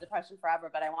on about depression forever,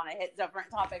 but I want to hit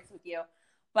different topics with you.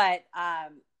 But, I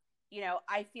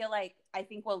feel like, I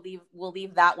think we'll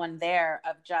leave that one there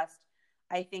of just,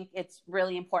 I think it's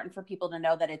really important for people to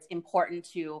know that it's important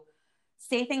to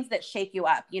say things that shake you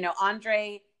up.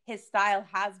 Ondre, his style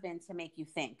has been to make you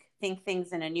think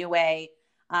things in a new way.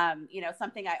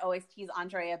 Something I always tease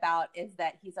Ondre about is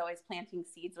that he's always planting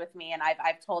seeds with me. And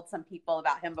I've told some people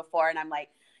about him before, and I'm like,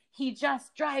 he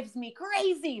just drives me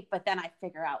crazy, but then I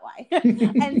figure out why.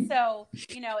 And so,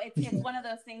 it's one of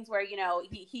those things where,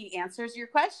 he answers your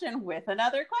question with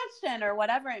another question or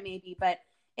whatever it may be. But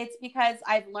it's because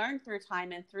I've learned through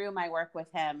time and through my work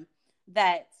with him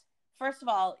that, first of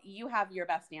all, you have your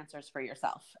best answers for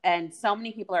yourself. And so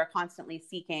many people are constantly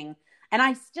seeking, and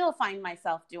I still find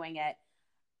myself doing it.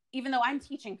 Even though I'm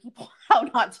teaching people how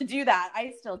not to do that,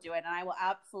 I still do it. And I will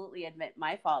absolutely admit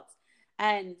my faults.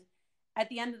 And at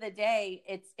the end of the day,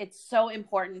 it's so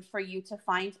important for you to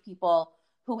find people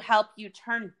who help you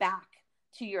turn back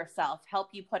to yourself, help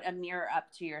you put a mirror up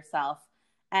to yourself.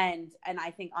 And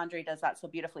I think Ondre does that so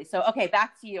beautifully. So, okay,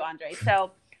 back to you, Ondre.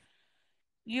 So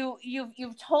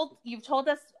you've told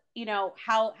us,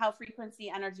 how frequency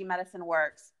energy medicine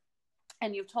works.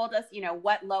 And you've told us,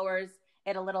 what lowers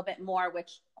it a little bit more,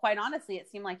 which quite honestly, it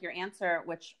seemed like your answer,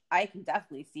 which I can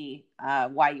definitely see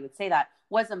why you would say that,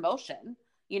 was emotion,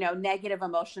 negative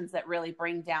emotions that really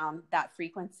bring down that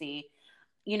frequency.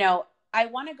 I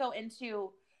want to go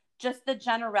into just the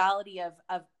generality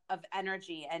of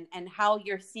energy and how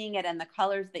you're seeing it and the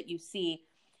colors that you see.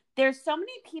 There's so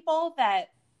many people that,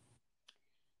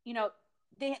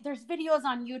 there's videos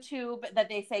on YouTube that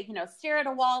they say, stare at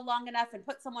a wall long enough and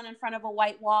put someone in front of a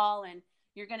white wall and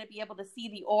you're going to be able to see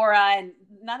the aura. And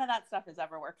none of that stuff has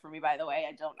ever worked for me, by the way.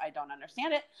 I don't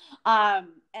understand it.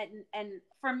 And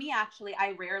for me, actually,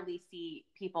 I rarely see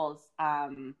people's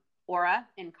aura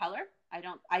in color.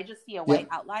 I just see a white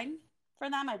outline for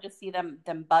them. I just see them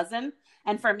buzzing.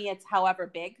 And for me, it's however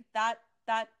big that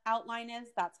outline is,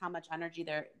 that's how much energy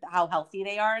how healthy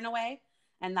they are in a way.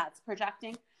 And that's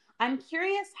projecting. I'm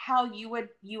curious how you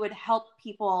would help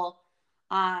people,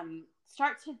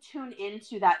 start to tune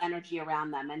into that energy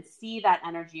around them and see that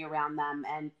energy around them.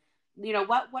 And,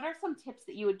 what are some tips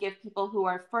that you would give people who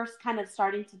are first kind of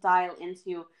starting to dial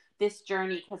into this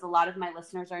journey? Because a lot of my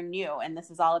listeners are new, and this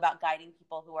is all about guiding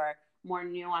people who are more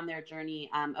new on their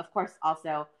journey. Of course,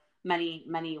 also many,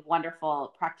 many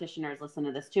wonderful practitioners listen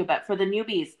to this too. But for the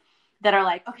newbies that are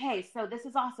like, okay, so this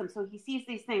is awesome. So he sees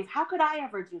these things. How could I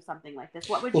ever do something like this?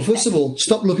 What would you first say? of all,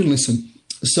 stop, look, and listen.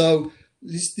 So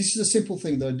this is a simple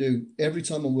thing that I do every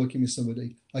time I'm working with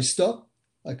somebody. I stop,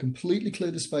 I completely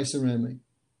clear the space around me.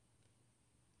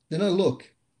 Then I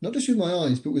look, not just with my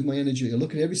eyes, but with my energy. I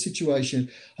look at every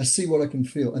situation, I see what I can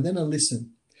feel, and then I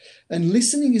listen. And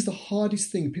listening is the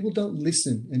hardest thing. People don't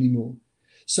listen anymore.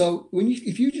 So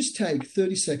if you just take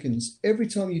 30 seconds every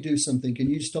time you do something and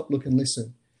you stop, look, and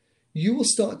listen, you will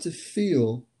start to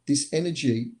feel this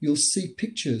energy. You'll see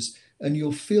pictures and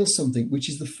you'll feel something, which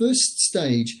is the first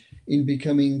stage in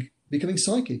becoming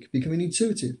psychic, becoming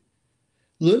intuitive.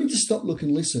 Learning to stop, look,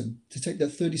 and listen, to take that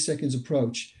 30 seconds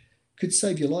approach, could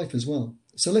save your life as well.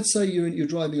 So let's say you're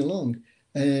driving along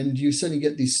and you suddenly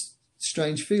get this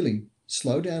strange feeling.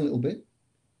 Slow down a little bit.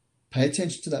 Pay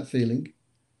attention to that feeling.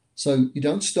 So you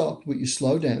don't stop, but you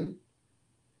slow down.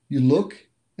 You look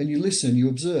and you listen, you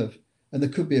observe. And there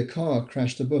could be a car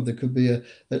crashed above. There could be a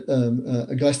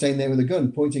guy standing there with a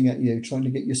gun pointing at you, trying to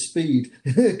get your speed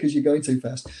because you're going too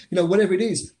fast. Whatever it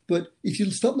is. But if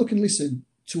you stop, look, and listen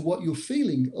to what you're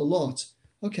feeling a lot.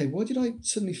 Okay, why did I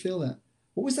suddenly feel that?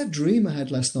 What was that dream I had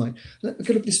last night? I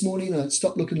got up this morning, I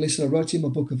stopped, look and listen, I wrote in my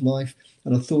book of life,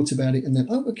 and I thought about it, and then,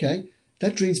 oh, okay,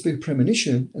 that dream's been a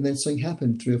premonition, and then something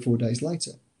happened 3 or 4 days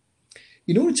later.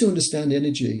 In order to understand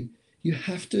energy, you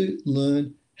have to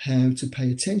learn how to pay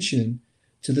attention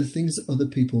to the things that other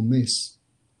people miss.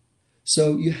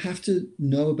 So you have to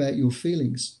know about your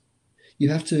feelings. You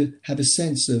have to have a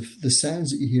sense of the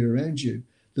sounds that you hear around you,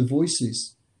 the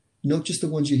voices, not just the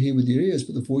ones you hear with your ears,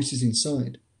 but the voices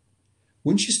inside.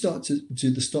 Once you start to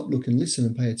do the stop, look and listen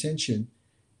and pay attention,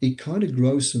 it kind of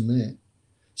grows from there.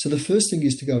 So the first thing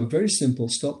is to go very simple,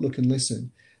 stop, look and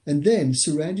listen, and then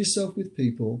surround yourself with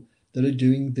people that are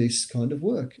doing this kind of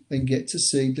work and get to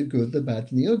see the good, the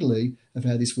bad and the ugly of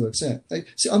how this works out.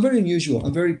 See, I'm very unusual.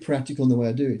 I'm very practical in the way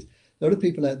I do it. A lot of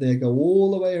people out there go all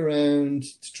the way around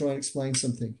to try and explain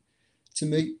something. To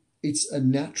me, it's a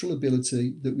natural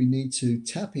ability that we need to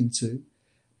tap into,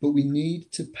 but we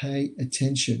need to pay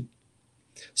attention.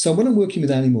 So when I'm working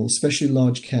with animals, especially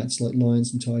large cats like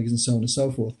lions and tigers and so on and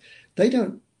so forth, they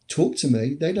don't talk to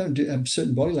me. They don't have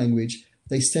certain body language.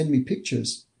 They send me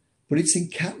pictures, but it's in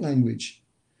cat language.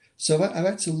 So I've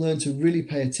had to learn to really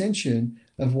pay attention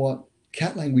of what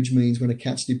cat language means when a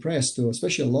cat's depressed, or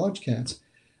especially a large cat.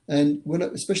 And when,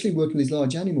 especially working with these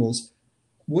large animals,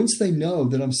 once they know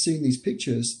that I'm seeing these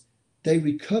pictures, they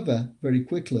recover very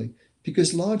quickly,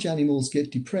 because large animals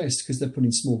get depressed because they're put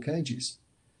in small cages.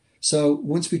 So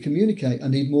once we communicate, I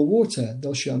need more water,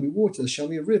 they'll show me water, they'll show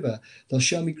me a river, they'll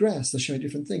show me grass, they'll show me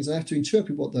different things. I have to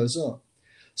interpret what those are.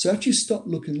 So after you stop,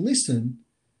 look and listen,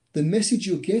 the message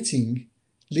you're getting,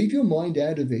 leave your mind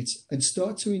out of it and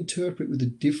start to interpret with a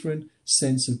different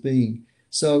sense of being.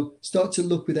 So start to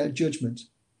look without judgment.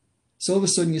 So all of a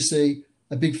sudden you see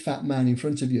a big fat man in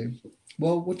front of you.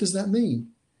 Well, what does that mean?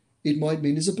 It might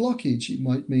mean there's a blockage. It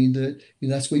might mean that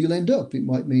that's where you'll end up. It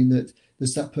might mean that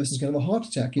that person's going to have a heart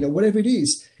attack. Whatever it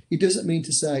is, it doesn't mean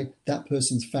to say that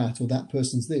person's fat or that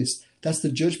person's this. That's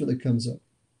the judgment that comes up.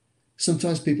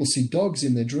 Sometimes people see dogs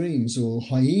in their dreams or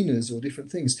hyenas or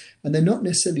different things, and they're not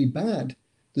necessarily bad.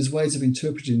 There's ways of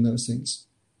interpreting those things.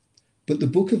 But the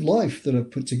book of life that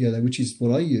I've put together, which is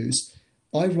what I use,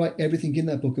 I write everything in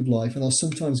that book of life, and I'll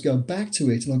sometimes go back to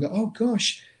it and I'll go, oh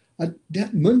gosh,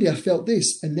 that Monday I felt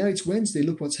this, and now it's Wednesday,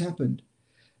 look what's happened.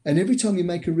 And every time you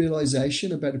make a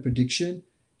realization about a prediction,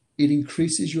 it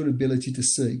increases your ability to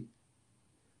see.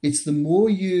 It's the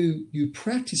more you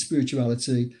practice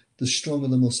spirituality, the stronger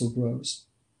the muscle grows.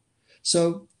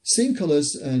 So seeing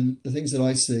colors and the things that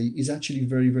I see is actually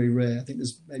very, very rare. I think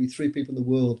there's maybe 3 people in the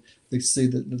world that see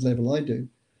the level I do.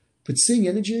 But seeing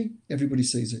energy, everybody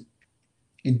sees it.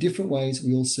 In different ways,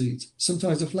 we all see it.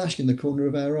 Sometimes a flash in the corner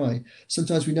of our eye.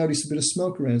 Sometimes we notice a bit of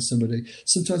smoke around somebody.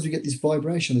 Sometimes we get this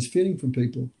vibration, this feeling from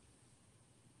people.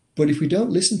 But if we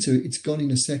don't listen to it, it's gone in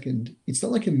a second. It's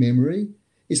not like a memory.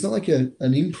 It's not like an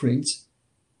imprint.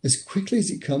 As quickly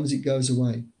as it comes, it goes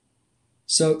away.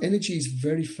 So energy is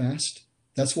very fast.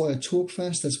 That's why I talk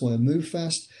fast. That's why I move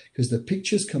fast, because the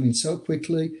pictures come in so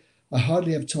quickly. I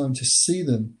hardly have time to see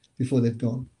them before they've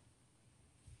gone.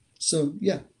 So,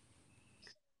 yeah.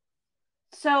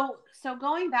 So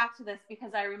going back to this,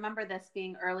 because I remember this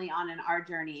being early on in our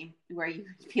journey, where you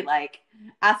would be like,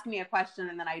 ask me a question,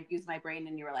 and then I'd use my brain,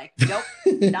 and you were like, nope,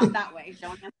 not that way.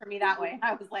 Don't answer me that way. And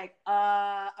I was like,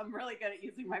 I'm really good at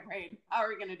using my brain. How are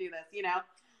we going to do this?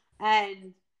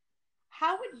 And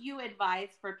how would you advise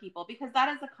for people? Because that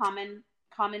is a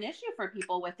common issue for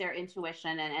people with their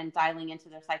intuition and dialing into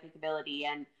their psychic ability.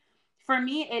 And for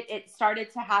me, it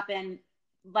started to happen,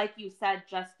 like you said,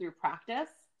 just through practice.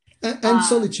 And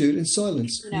solitude and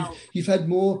silence. You've had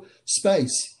more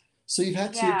space. So you've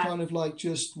had to kind of like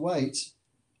just wait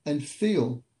and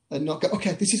feel and not go,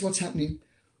 okay, this is what's happening.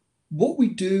 What we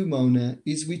do, Mona,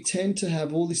 is we tend to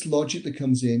have all this logic that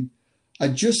comes in. I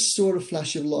just saw a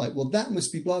flash of light. Well, that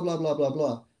must be blah, blah, blah, blah,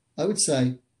 blah. I would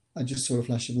say, I just saw a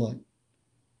flash of light.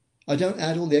 I don't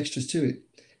add all the extras to it.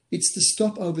 It's to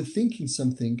stop overthinking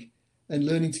something and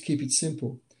learning to keep it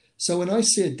simple. So when I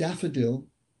see a daffodil,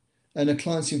 and a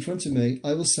client's in front of me,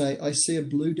 I will say, I see a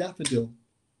blue daffodil.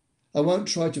 I won't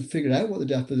try to figure out what the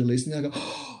daffodil is. And they'll go,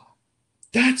 oh,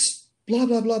 that's blah,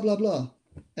 blah, blah, blah, blah.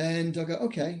 And I go,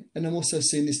 okay. And I'm also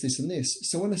seeing this, this, and this.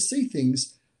 So when I see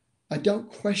things, I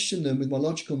don't question them with my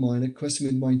logical mind. I question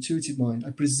them with my intuitive mind.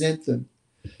 I present them.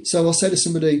 So I'll say to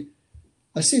somebody,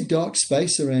 I see a dark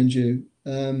space around you.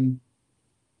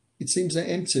 It seems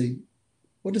empty.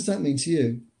 What does that mean to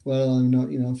you? Well, I'm not,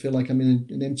 I feel like I'm in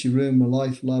an empty room, my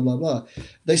life, blah, blah, blah.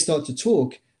 They start to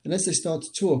talk. And as they start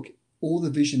to talk, all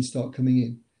the visions start coming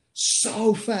in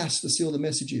so fast to see all the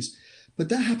messages. But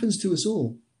that happens to us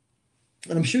all.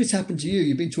 And I'm sure it's happened to you.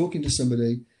 You've been talking to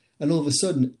somebody, and all of a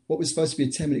sudden, what was supposed to be a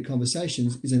 10-minute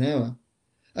conversation is an hour.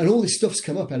 And all this stuff's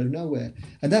come up out of nowhere.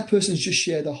 And that person's just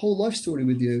shared their whole life story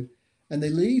with you. And they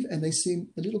leave and they seem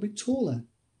a little bit taller,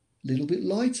 a little bit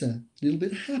lighter, a little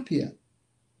bit happier.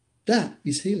 That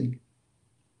is healing.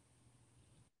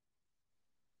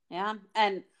 Yeah.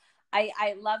 And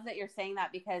I love that you're saying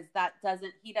that, because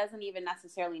he doesn't even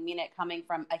necessarily mean it coming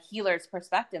from a healer's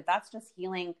perspective. That's just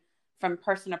healing from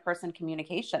person to person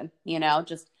communication,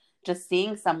 just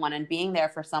seeing someone and being there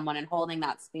for someone and holding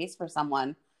that space for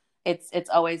someone. It's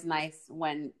always nice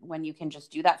when you can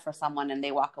just do that for someone and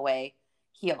they walk away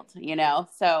healed,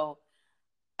 So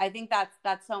I think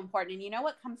that's so important. And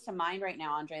what comes to mind right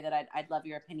now, Ondre, that I'd love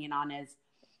your opinion on is,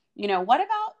 what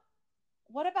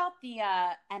about the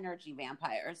energy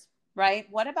vampires, right?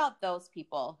 What about those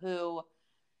people who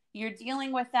you're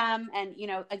dealing with them, and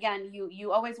again,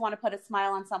 you always want to put a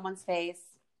smile on someone's face,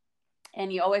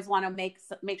 and you always want to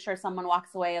make sure someone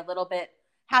walks away a little bit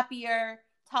happier,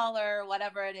 taller,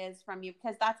 whatever it is from you,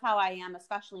 because that's how I am,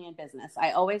 especially in business.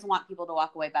 I always want people to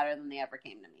walk away better than they ever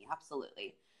came to me.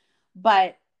 Absolutely.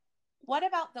 But what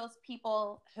about those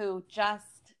people who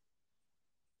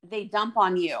they dump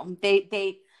on you?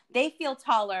 They feel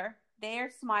taller,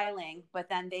 they're smiling, but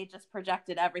then they just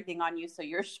projected everything on you. So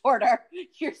you're shorter,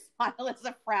 your smile is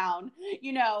a frown.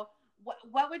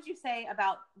 What would you say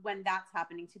about when that's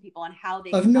happening to people and how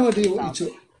they? I've no idea what you're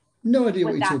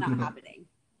talking about. Happening.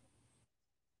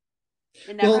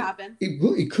 It never happened.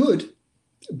 It could,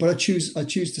 but I choose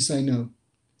to say no.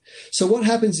 So what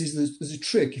happens is there's a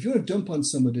trick. If you want to dump on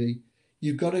somebody,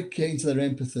 you've got to get into their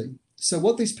empathy. So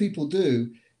what these people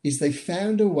do is they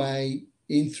found a way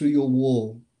in through your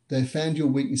wall. They found your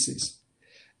weaknesses,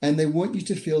 and they want you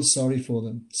to feel sorry for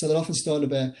them. So they'll often start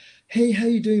about, "Hey, how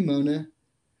you doing, Mona?"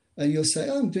 And you'll say,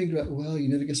 "Oh, I'm doing great." "Well, you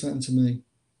never guess what happened to me.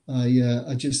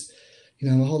 I just,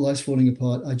 my whole life's falling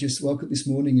apart. I just woke up this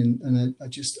morning and I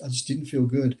just didn't feel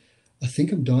good. I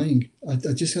think I'm dying. I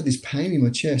just had this pain in my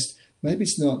chest. Maybe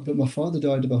it's not, but my father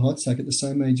died of a heart attack at the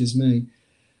same age as me.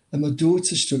 And my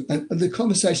daughter struck." And the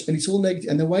conversation, and it's all negative,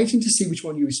 and they're waiting to see which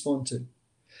one you respond to.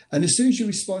 And as soon as you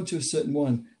respond to a certain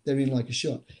one, they're in like a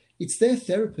shot. It's their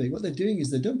therapy. What they're doing is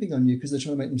they're dumping on you because they're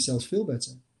trying to make themselves feel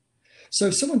better. So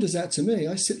if someone does that to me,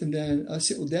 I sit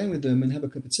down with them and have a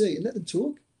cup of tea and let them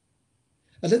talk.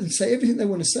 I let them say everything they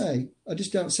want to say. I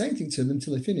just don't say anything to them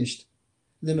until they're finished.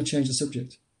 And then I change the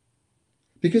subject.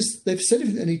 Because they've said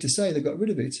everything they need to say, they've got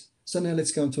rid of it. So now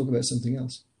let's go and talk about something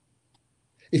else.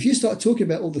 If you start talking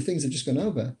about all the things they've just gone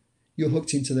over, you're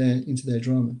hooked into their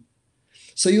drama.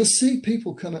 So you'll see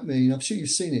people come at me, and I'm sure you've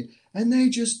seen it, and they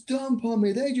just dump on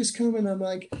me. They just come, and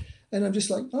I'm just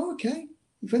like, "Oh, okay.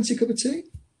 You fancy a cup of tea?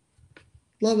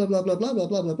 Blah, blah, blah, blah, blah, blah,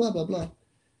 blah, blah, blah, blah, blah.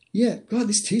 Yeah, God,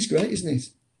 this tea's great, isn't it?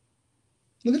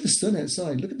 Look at the sun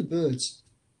outside. Look at the birds."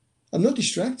 I'm not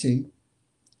distracting.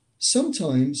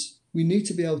 Sometimes we need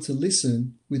to be able to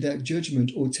listen without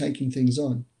judgment or taking things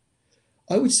on.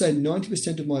 I would say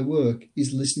 90% of my work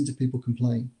is listening to people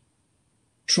complain,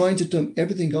 trying to dump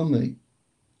everything on me.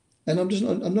 And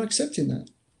I'm not accepting that.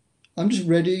 I'm just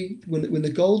ready when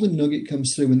the golden nugget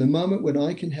comes through, in the moment when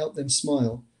I can help them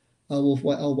smile,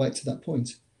 I'll wait to that point.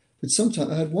 But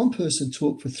sometimes I had one person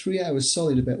talk for 3 hours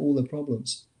solid about all their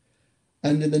problems.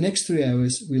 And in the next 3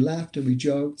 hours, we laughed and we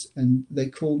joked, and they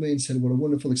called me and said, "What a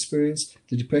wonderful experience.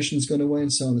 The depression's gone away,"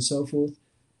 and so on and so forth.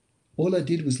 All I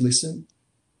did was listen.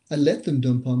 I let them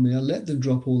dump on me. I let them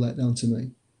drop all that down to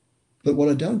me. But what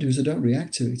I don't do is I don't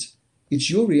react to it. It's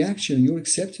your reaction, your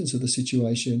acceptance of the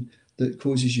situation that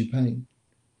causes you pain.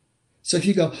 So if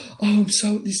you go, "Oh,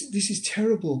 this is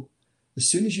terrible," as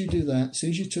soon as you do that, as soon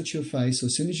as you touch your face, or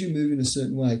as soon as you move in a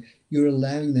certain way, you're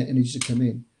allowing that energy to come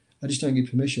in. I just don't give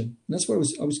permission. And that's why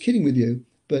I was kidding with you,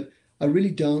 but I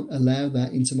really don't allow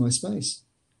that into my space.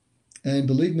 And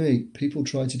believe me, people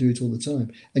try to do it all the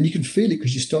time. And you can feel it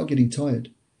because you start getting tired.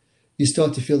 You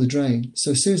start to feel the drain.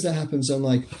 So as soon as that happens,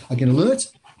 I get alert,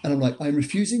 and I'm like, I'm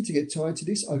refusing to get tired to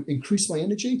this. I increase my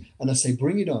energy, and I say,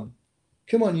 "Bring it on.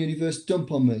 Come on, universe,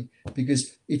 dump on me."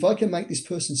 Because if I can make this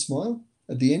person smile,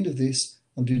 at the end of this,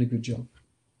 I'm doing a good job.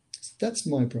 That's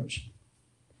my approach.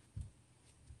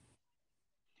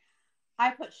 I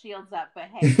put shields up, but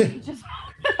hey, just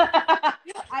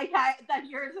that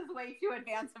yours is way too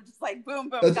advanced. I'm just like, boom,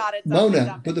 boom, got it.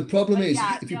 Mona, but the problem is,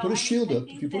 if you put a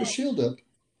shield up,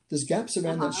 there's gaps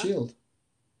around that shield.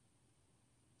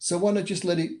 So why not just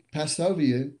let it pass over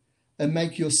you and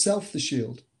make yourself the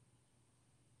shield?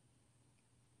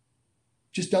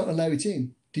 Just don't allow it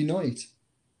in. Deny it.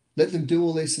 Let them do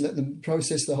all this and let them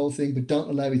process the whole thing, but don't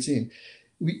allow it in.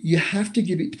 You have to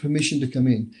give it permission to come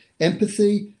in.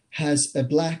 Empathy, has a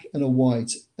black and a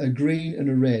white, a green and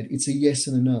a red. It's a yes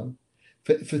and a no.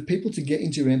 For people to get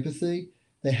into empathy,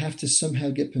 they have to somehow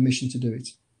get permission to do it.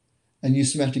 And you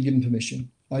somehow have to give them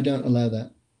permission. I don't allow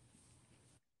that.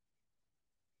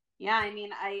 Yeah, I mean,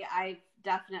 I've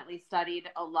definitely studied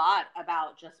a lot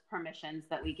about just permissions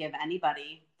that we give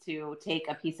anybody to take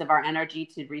a piece of our energy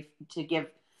to give,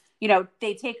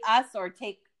 they take us or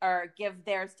give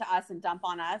theirs to us and dump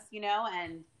on us,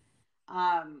 and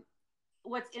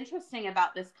what's interesting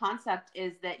about this concept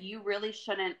is that you really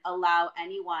shouldn't allow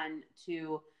anyone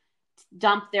to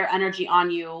dump their energy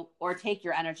on you or take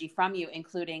your energy from you,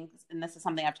 including, and this is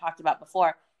something I've talked about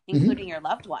before, including your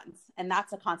loved ones. And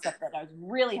that's a concept that is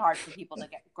really hard for people to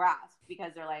get grasp,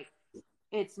 because they're like,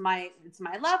 it's my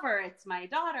lover, it's my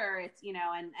daughter, it's,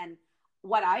 and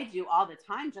what I do all the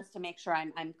time just to make sure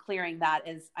I'm clearing that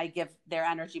is I give their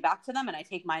energy back to them and I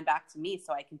take mine back to me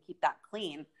so I can keep that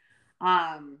clean.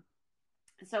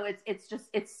 So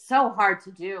it's so hard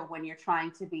to do when you're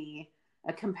trying to be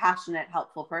a compassionate,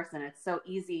 helpful person. It's so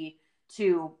easy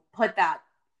to put that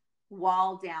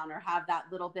wall down or have that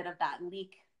little bit of that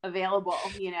leak available,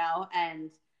 and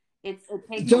it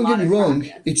takes Don't a lot get me of wrong.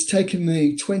 practice. It's taken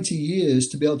me 20 years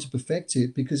to be able to perfect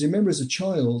it, because remember, as a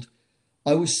child,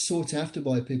 I was sought after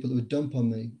by people that would dump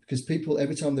on me, because people,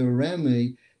 every time they were around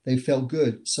me, they felt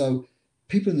good. So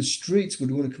people in the streets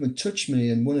would want to come and touch me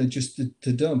and want to just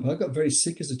to dump. I got very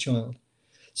sick as a child.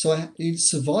 So in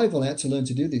survival, I had to learn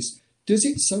to do this. Does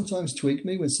it sometimes tweak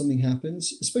me when something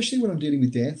happens, especially when I'm dealing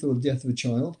with death or the death of a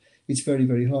child? It's very,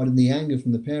 very hard, and the anger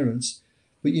from the parents.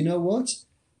 But you know what?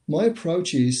 My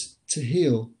approach is to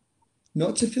heal,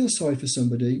 not to feel sorry for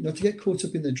somebody, not to get caught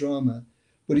up in the drama,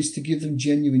 but it's to give them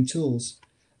genuine tools.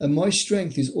 And my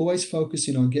strength is always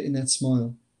focusing on getting that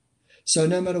smile. So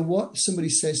no matter what somebody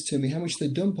says to me, how much they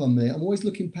dump on me, I'm always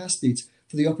looking past it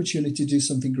for the opportunity to do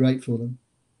something great for them.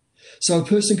 So a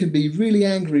person can be really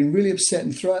angry and really upset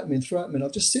and throw at me, and I'll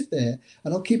just sit there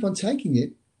and I'll keep on taking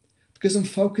it, because I'm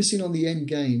focusing on the end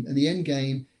game, and the end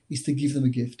game is to give them a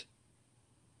gift.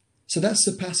 So that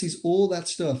surpasses all that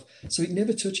stuff. So it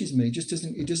never touches me.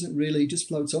 It just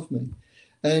floats off me.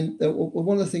 And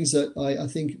one of the things that I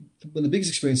think one of the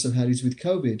biggest experiences I've had is with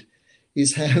COVID,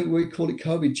 is how we call it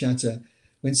COVID chatter.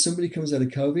 When somebody comes out of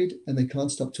COVID and they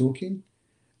can't stop talking,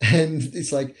 and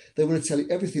it's like they want to tell you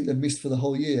everything they've missed for the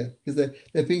whole year, because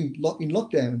they've been in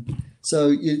lockdown.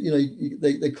 So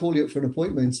they call you up for an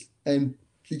appointment, and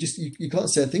you can't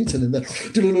say a thing to them. They're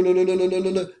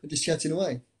just chatting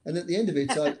away. And at the end of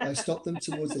it, I stop them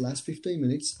towards the last 15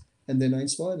 minutes, and then I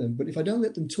inspire them. But if I don't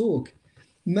let them talk,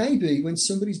 maybe when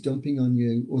somebody's dumping on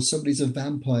you or somebody's a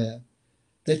vampire,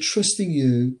 they're trusting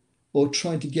you or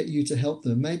trying to get you to help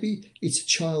them. Maybe it's a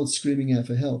child screaming out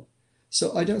for help.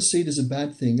 So I don't see it as a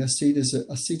bad thing. I see it as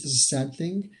a sad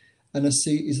thing, and I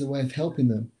see it as a way of helping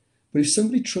them. But if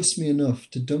somebody trusts me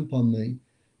enough to dump on me,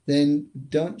 then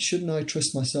shouldn't I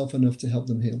trust myself enough to help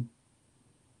them heal?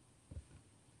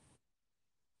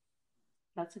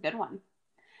 That's a good one.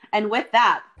 And with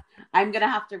that, I'm going to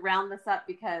have to round this up,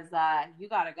 because you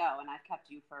got to go, and I've kept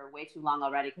you for way too long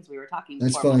already, because we were talking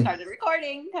before we started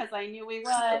recording, because I knew we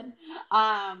would.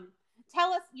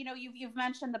 Tell us, you've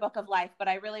mentioned the Book of Life, but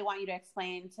I really want you to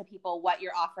explain to people what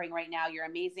you're offering right now, your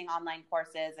amazing online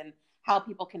courses, and how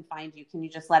people can find you. Can you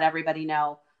just let everybody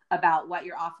know about what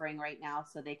you're offering right now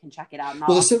so they can check it out?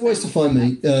 Well, there's several ways to find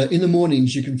me. In the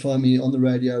mornings, you can find me on the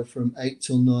radio from 8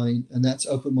 till 9, and that's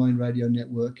Open Mind Radio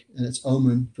Network, and it's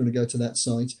Omen, if you want to go to that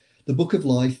site. The Book of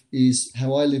Life is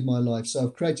how I live my life. So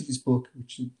I've created this book,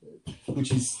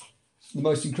 which is the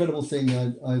most incredible thing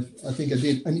I think I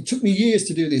did. And it took me years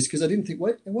to do this, because I didn't think,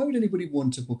 why would anybody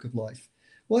want a Book of Life?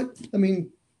 What? I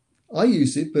mean, I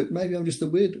use it, but maybe I'm just a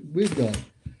weird guy.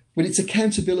 But it's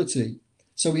accountability.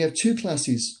 So we have 2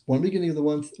 classes, one beginning of the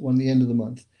month, one the end of the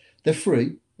month. They're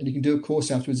free, and you can do a course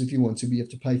afterwards if you want to, but you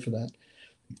have to pay for that.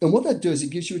 And what that does,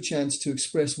 it gives you a chance to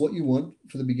express what you want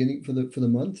for the beginning, for the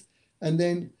month, and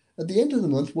then at the end of the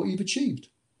month, what you've achieved.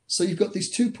 So you've got these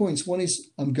 2 points. One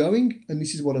is, I'm going, and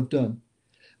this is what I've done.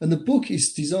 And the book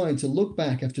is designed to look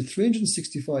back after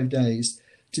 365 days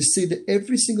to see that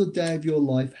every single day of your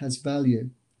life has value.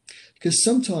 Because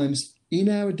sometimes in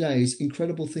our days,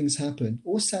 incredible things happen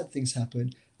or sad things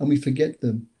happen, and we forget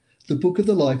them. The Book of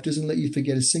the Life doesn't let you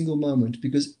forget a single moment,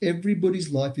 because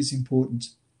everybody's life is important.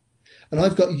 And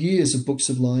I've got years of books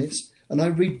of lives, and I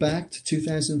read back to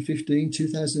 2015,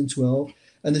 2012,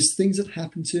 and there's things that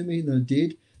happened to me that I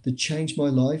did that changed my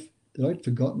life that I'd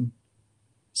forgotten.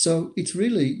 So it's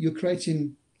really, you're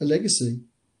creating a legacy,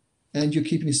 and you're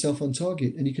keeping yourself on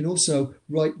target. And you can also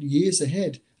write years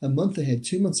ahead, a month ahead,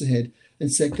 2 months ahead,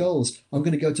 and set goals. I'm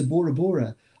going to go to Bora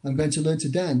Bora. I'm going to learn to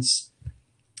dance.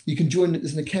 You can join,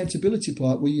 there's an accountability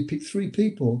part where you pick 3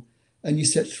 people and you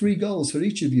set 3 goals for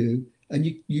each of you. And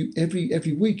you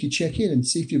every week you check in and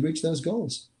see if you reach those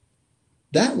goals.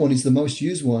 That one is the most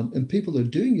used one, and people are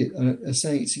doing it are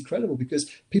saying it's incredible because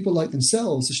people like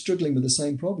themselves are struggling with the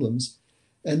same problems,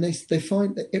 and they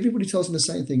find that everybody tells them the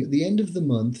same thing. At the end of the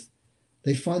month,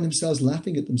 they find themselves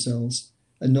laughing at themselves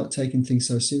and not taking things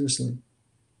so seriously.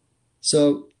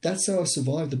 So that's how I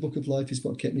survived. The Book of Life is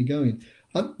what kept me going.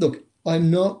 I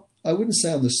wouldn't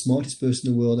say I'm the smartest person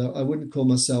in the world. I wouldn't call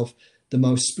myself the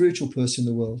most spiritual person in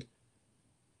the world.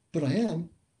 But I am,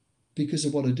 because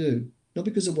of what I do, not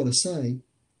because of what I say.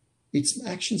 It's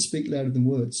actions speak louder than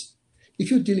words. If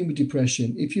you're dealing with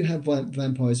depression, if you have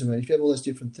vampires around, if you have all those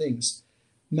different things,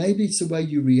 maybe it's the way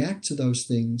you react to those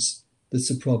things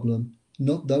that's a problem,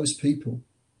 not those people.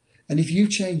 And if you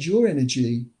change your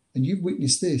energy, and you've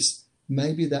witnessed this,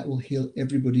 maybe that will heal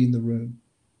everybody in the room.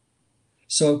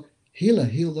 So, healer,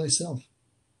 heal thyself.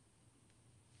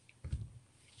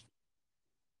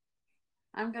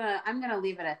 I'm gonna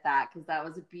leave it at that because that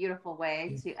was a beautiful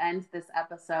way to end this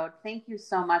episode. Thank you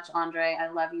so much, Ondre.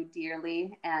 I love you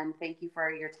dearly, and thank you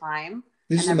for your time.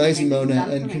 This is amazing, Mona,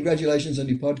 and congratulations on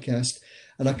your podcast.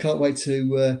 And I can't wait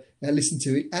to listen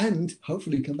to it and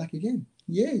hopefully come back again.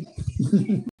 Yay!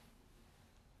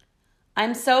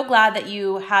 I'm so glad that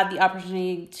you had the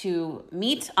opportunity to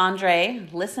meet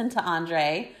Ondre, listen to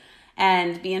Ondre,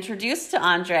 and be introduced to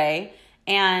Ondre.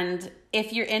 And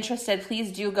if you're interested,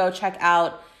 please do go check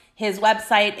out his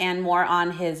website and more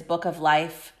on his Book of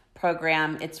Life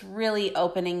program. It's really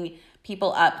opening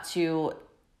people up to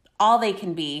all they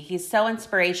can be. He's so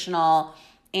inspirational,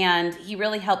 and he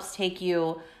really helps take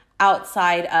you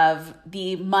outside of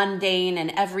the mundane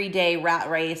and everyday rat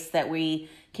race that we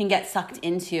can get sucked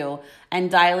into, and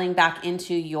dialing back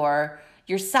into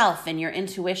yourself and your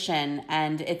intuition.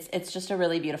 And it's just a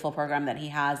really beautiful program that he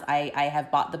has. I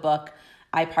have bought the book.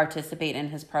 I participate in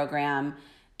his program,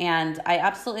 and I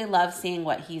absolutely love seeing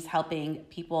what he's helping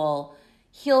people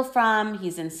heal from.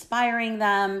 He's inspiring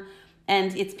them,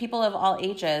 and it's people of all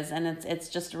ages, and it's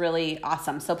just really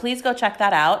awesome. So please go check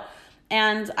that out.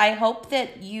 And I hope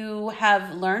that you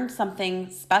have learned something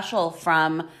special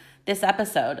from this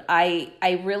episode.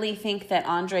 I really think that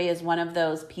Ondre is one of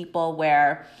those people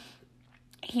where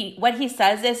what he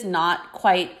says is not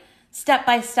quite step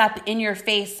by step in your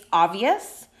face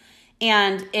obvious.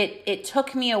 And it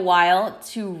took me a while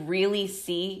to really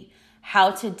see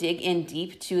how to dig in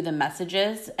deep to the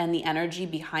messages and the energy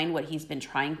behind what he's been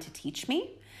trying to teach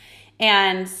me.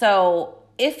 And so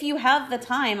if you have the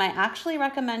time, I actually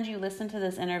recommend you listen to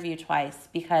this interview twice,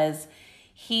 because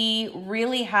he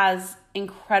really has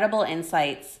incredible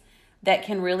insights that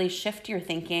can really shift your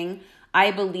thinking.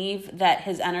 I believe that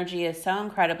his energy is so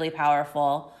incredibly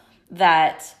powerful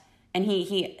and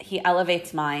he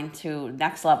elevates mine to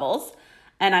next levels.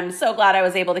 And I'm so glad I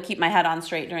was able to keep my head on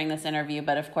straight during this interview.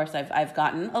 But of course, I've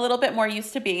gotten a little bit more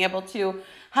used to being able to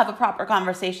have a proper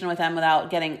conversation with him without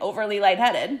getting overly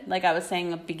lightheaded, like I was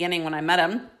saying at the beginning when I met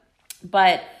him.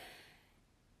 But,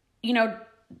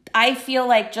 I feel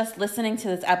like just listening to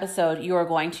this episode, you are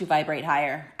going to vibrate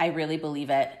higher. I really believe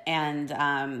it. And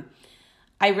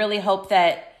I really hope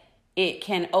that it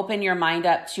can open your mind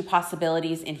up to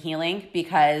possibilities in healing,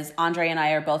 because Ondre and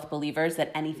I are both believers that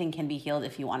anything can be healed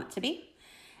if you want it to be.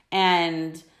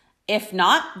 And if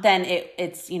not, then it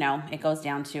goes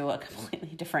down to a completely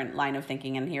different line of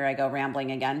thinking. And here I go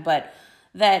rambling again. But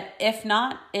that if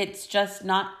not, it's just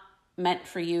not meant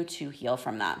for you to heal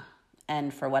from that.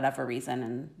 And for whatever reason,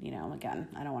 and, again,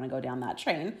 I don't want to go down that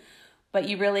train, but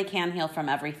you really can heal from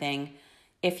everything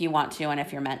if you want to and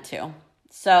if you're meant to.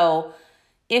 So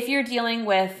if you're dealing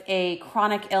with a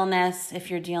chronic illness, if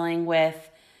you're dealing with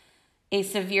a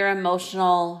severe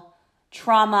emotional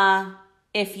trauma,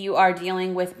 if you are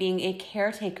dealing with being a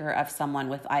caretaker of someone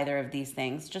with either of these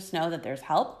things, just know that there's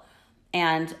help.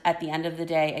 And at the end of the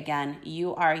day, again,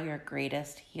 you are your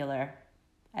greatest healer.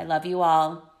 I love you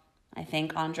all. I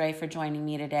thank Ondre for joining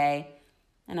me today.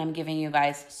 And I'm giving you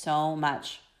guys so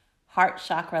much heart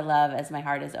chakra love as my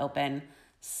heart is open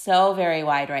so very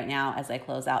wide right now as I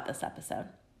close out this episode.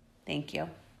 Thank you.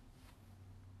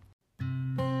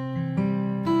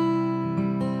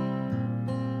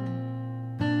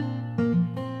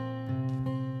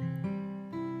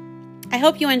 I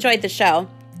hope you enjoyed the show.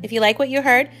 If you like what you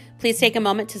heard, please take a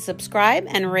moment to subscribe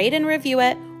and rate and review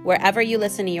it wherever you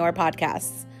listen to your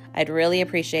podcasts. I'd really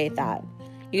appreciate that.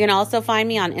 You can also find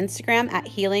me on Instagram at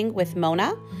Healing with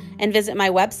Mona, and visit my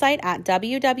website at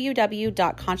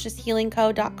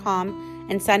www.conscioushealingco.com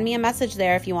and send me a message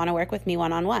there if you want to work with me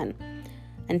one-on-one.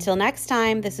 Until next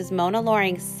time, this is Mona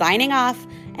Loring signing off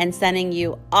and sending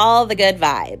you all the good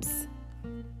vibes.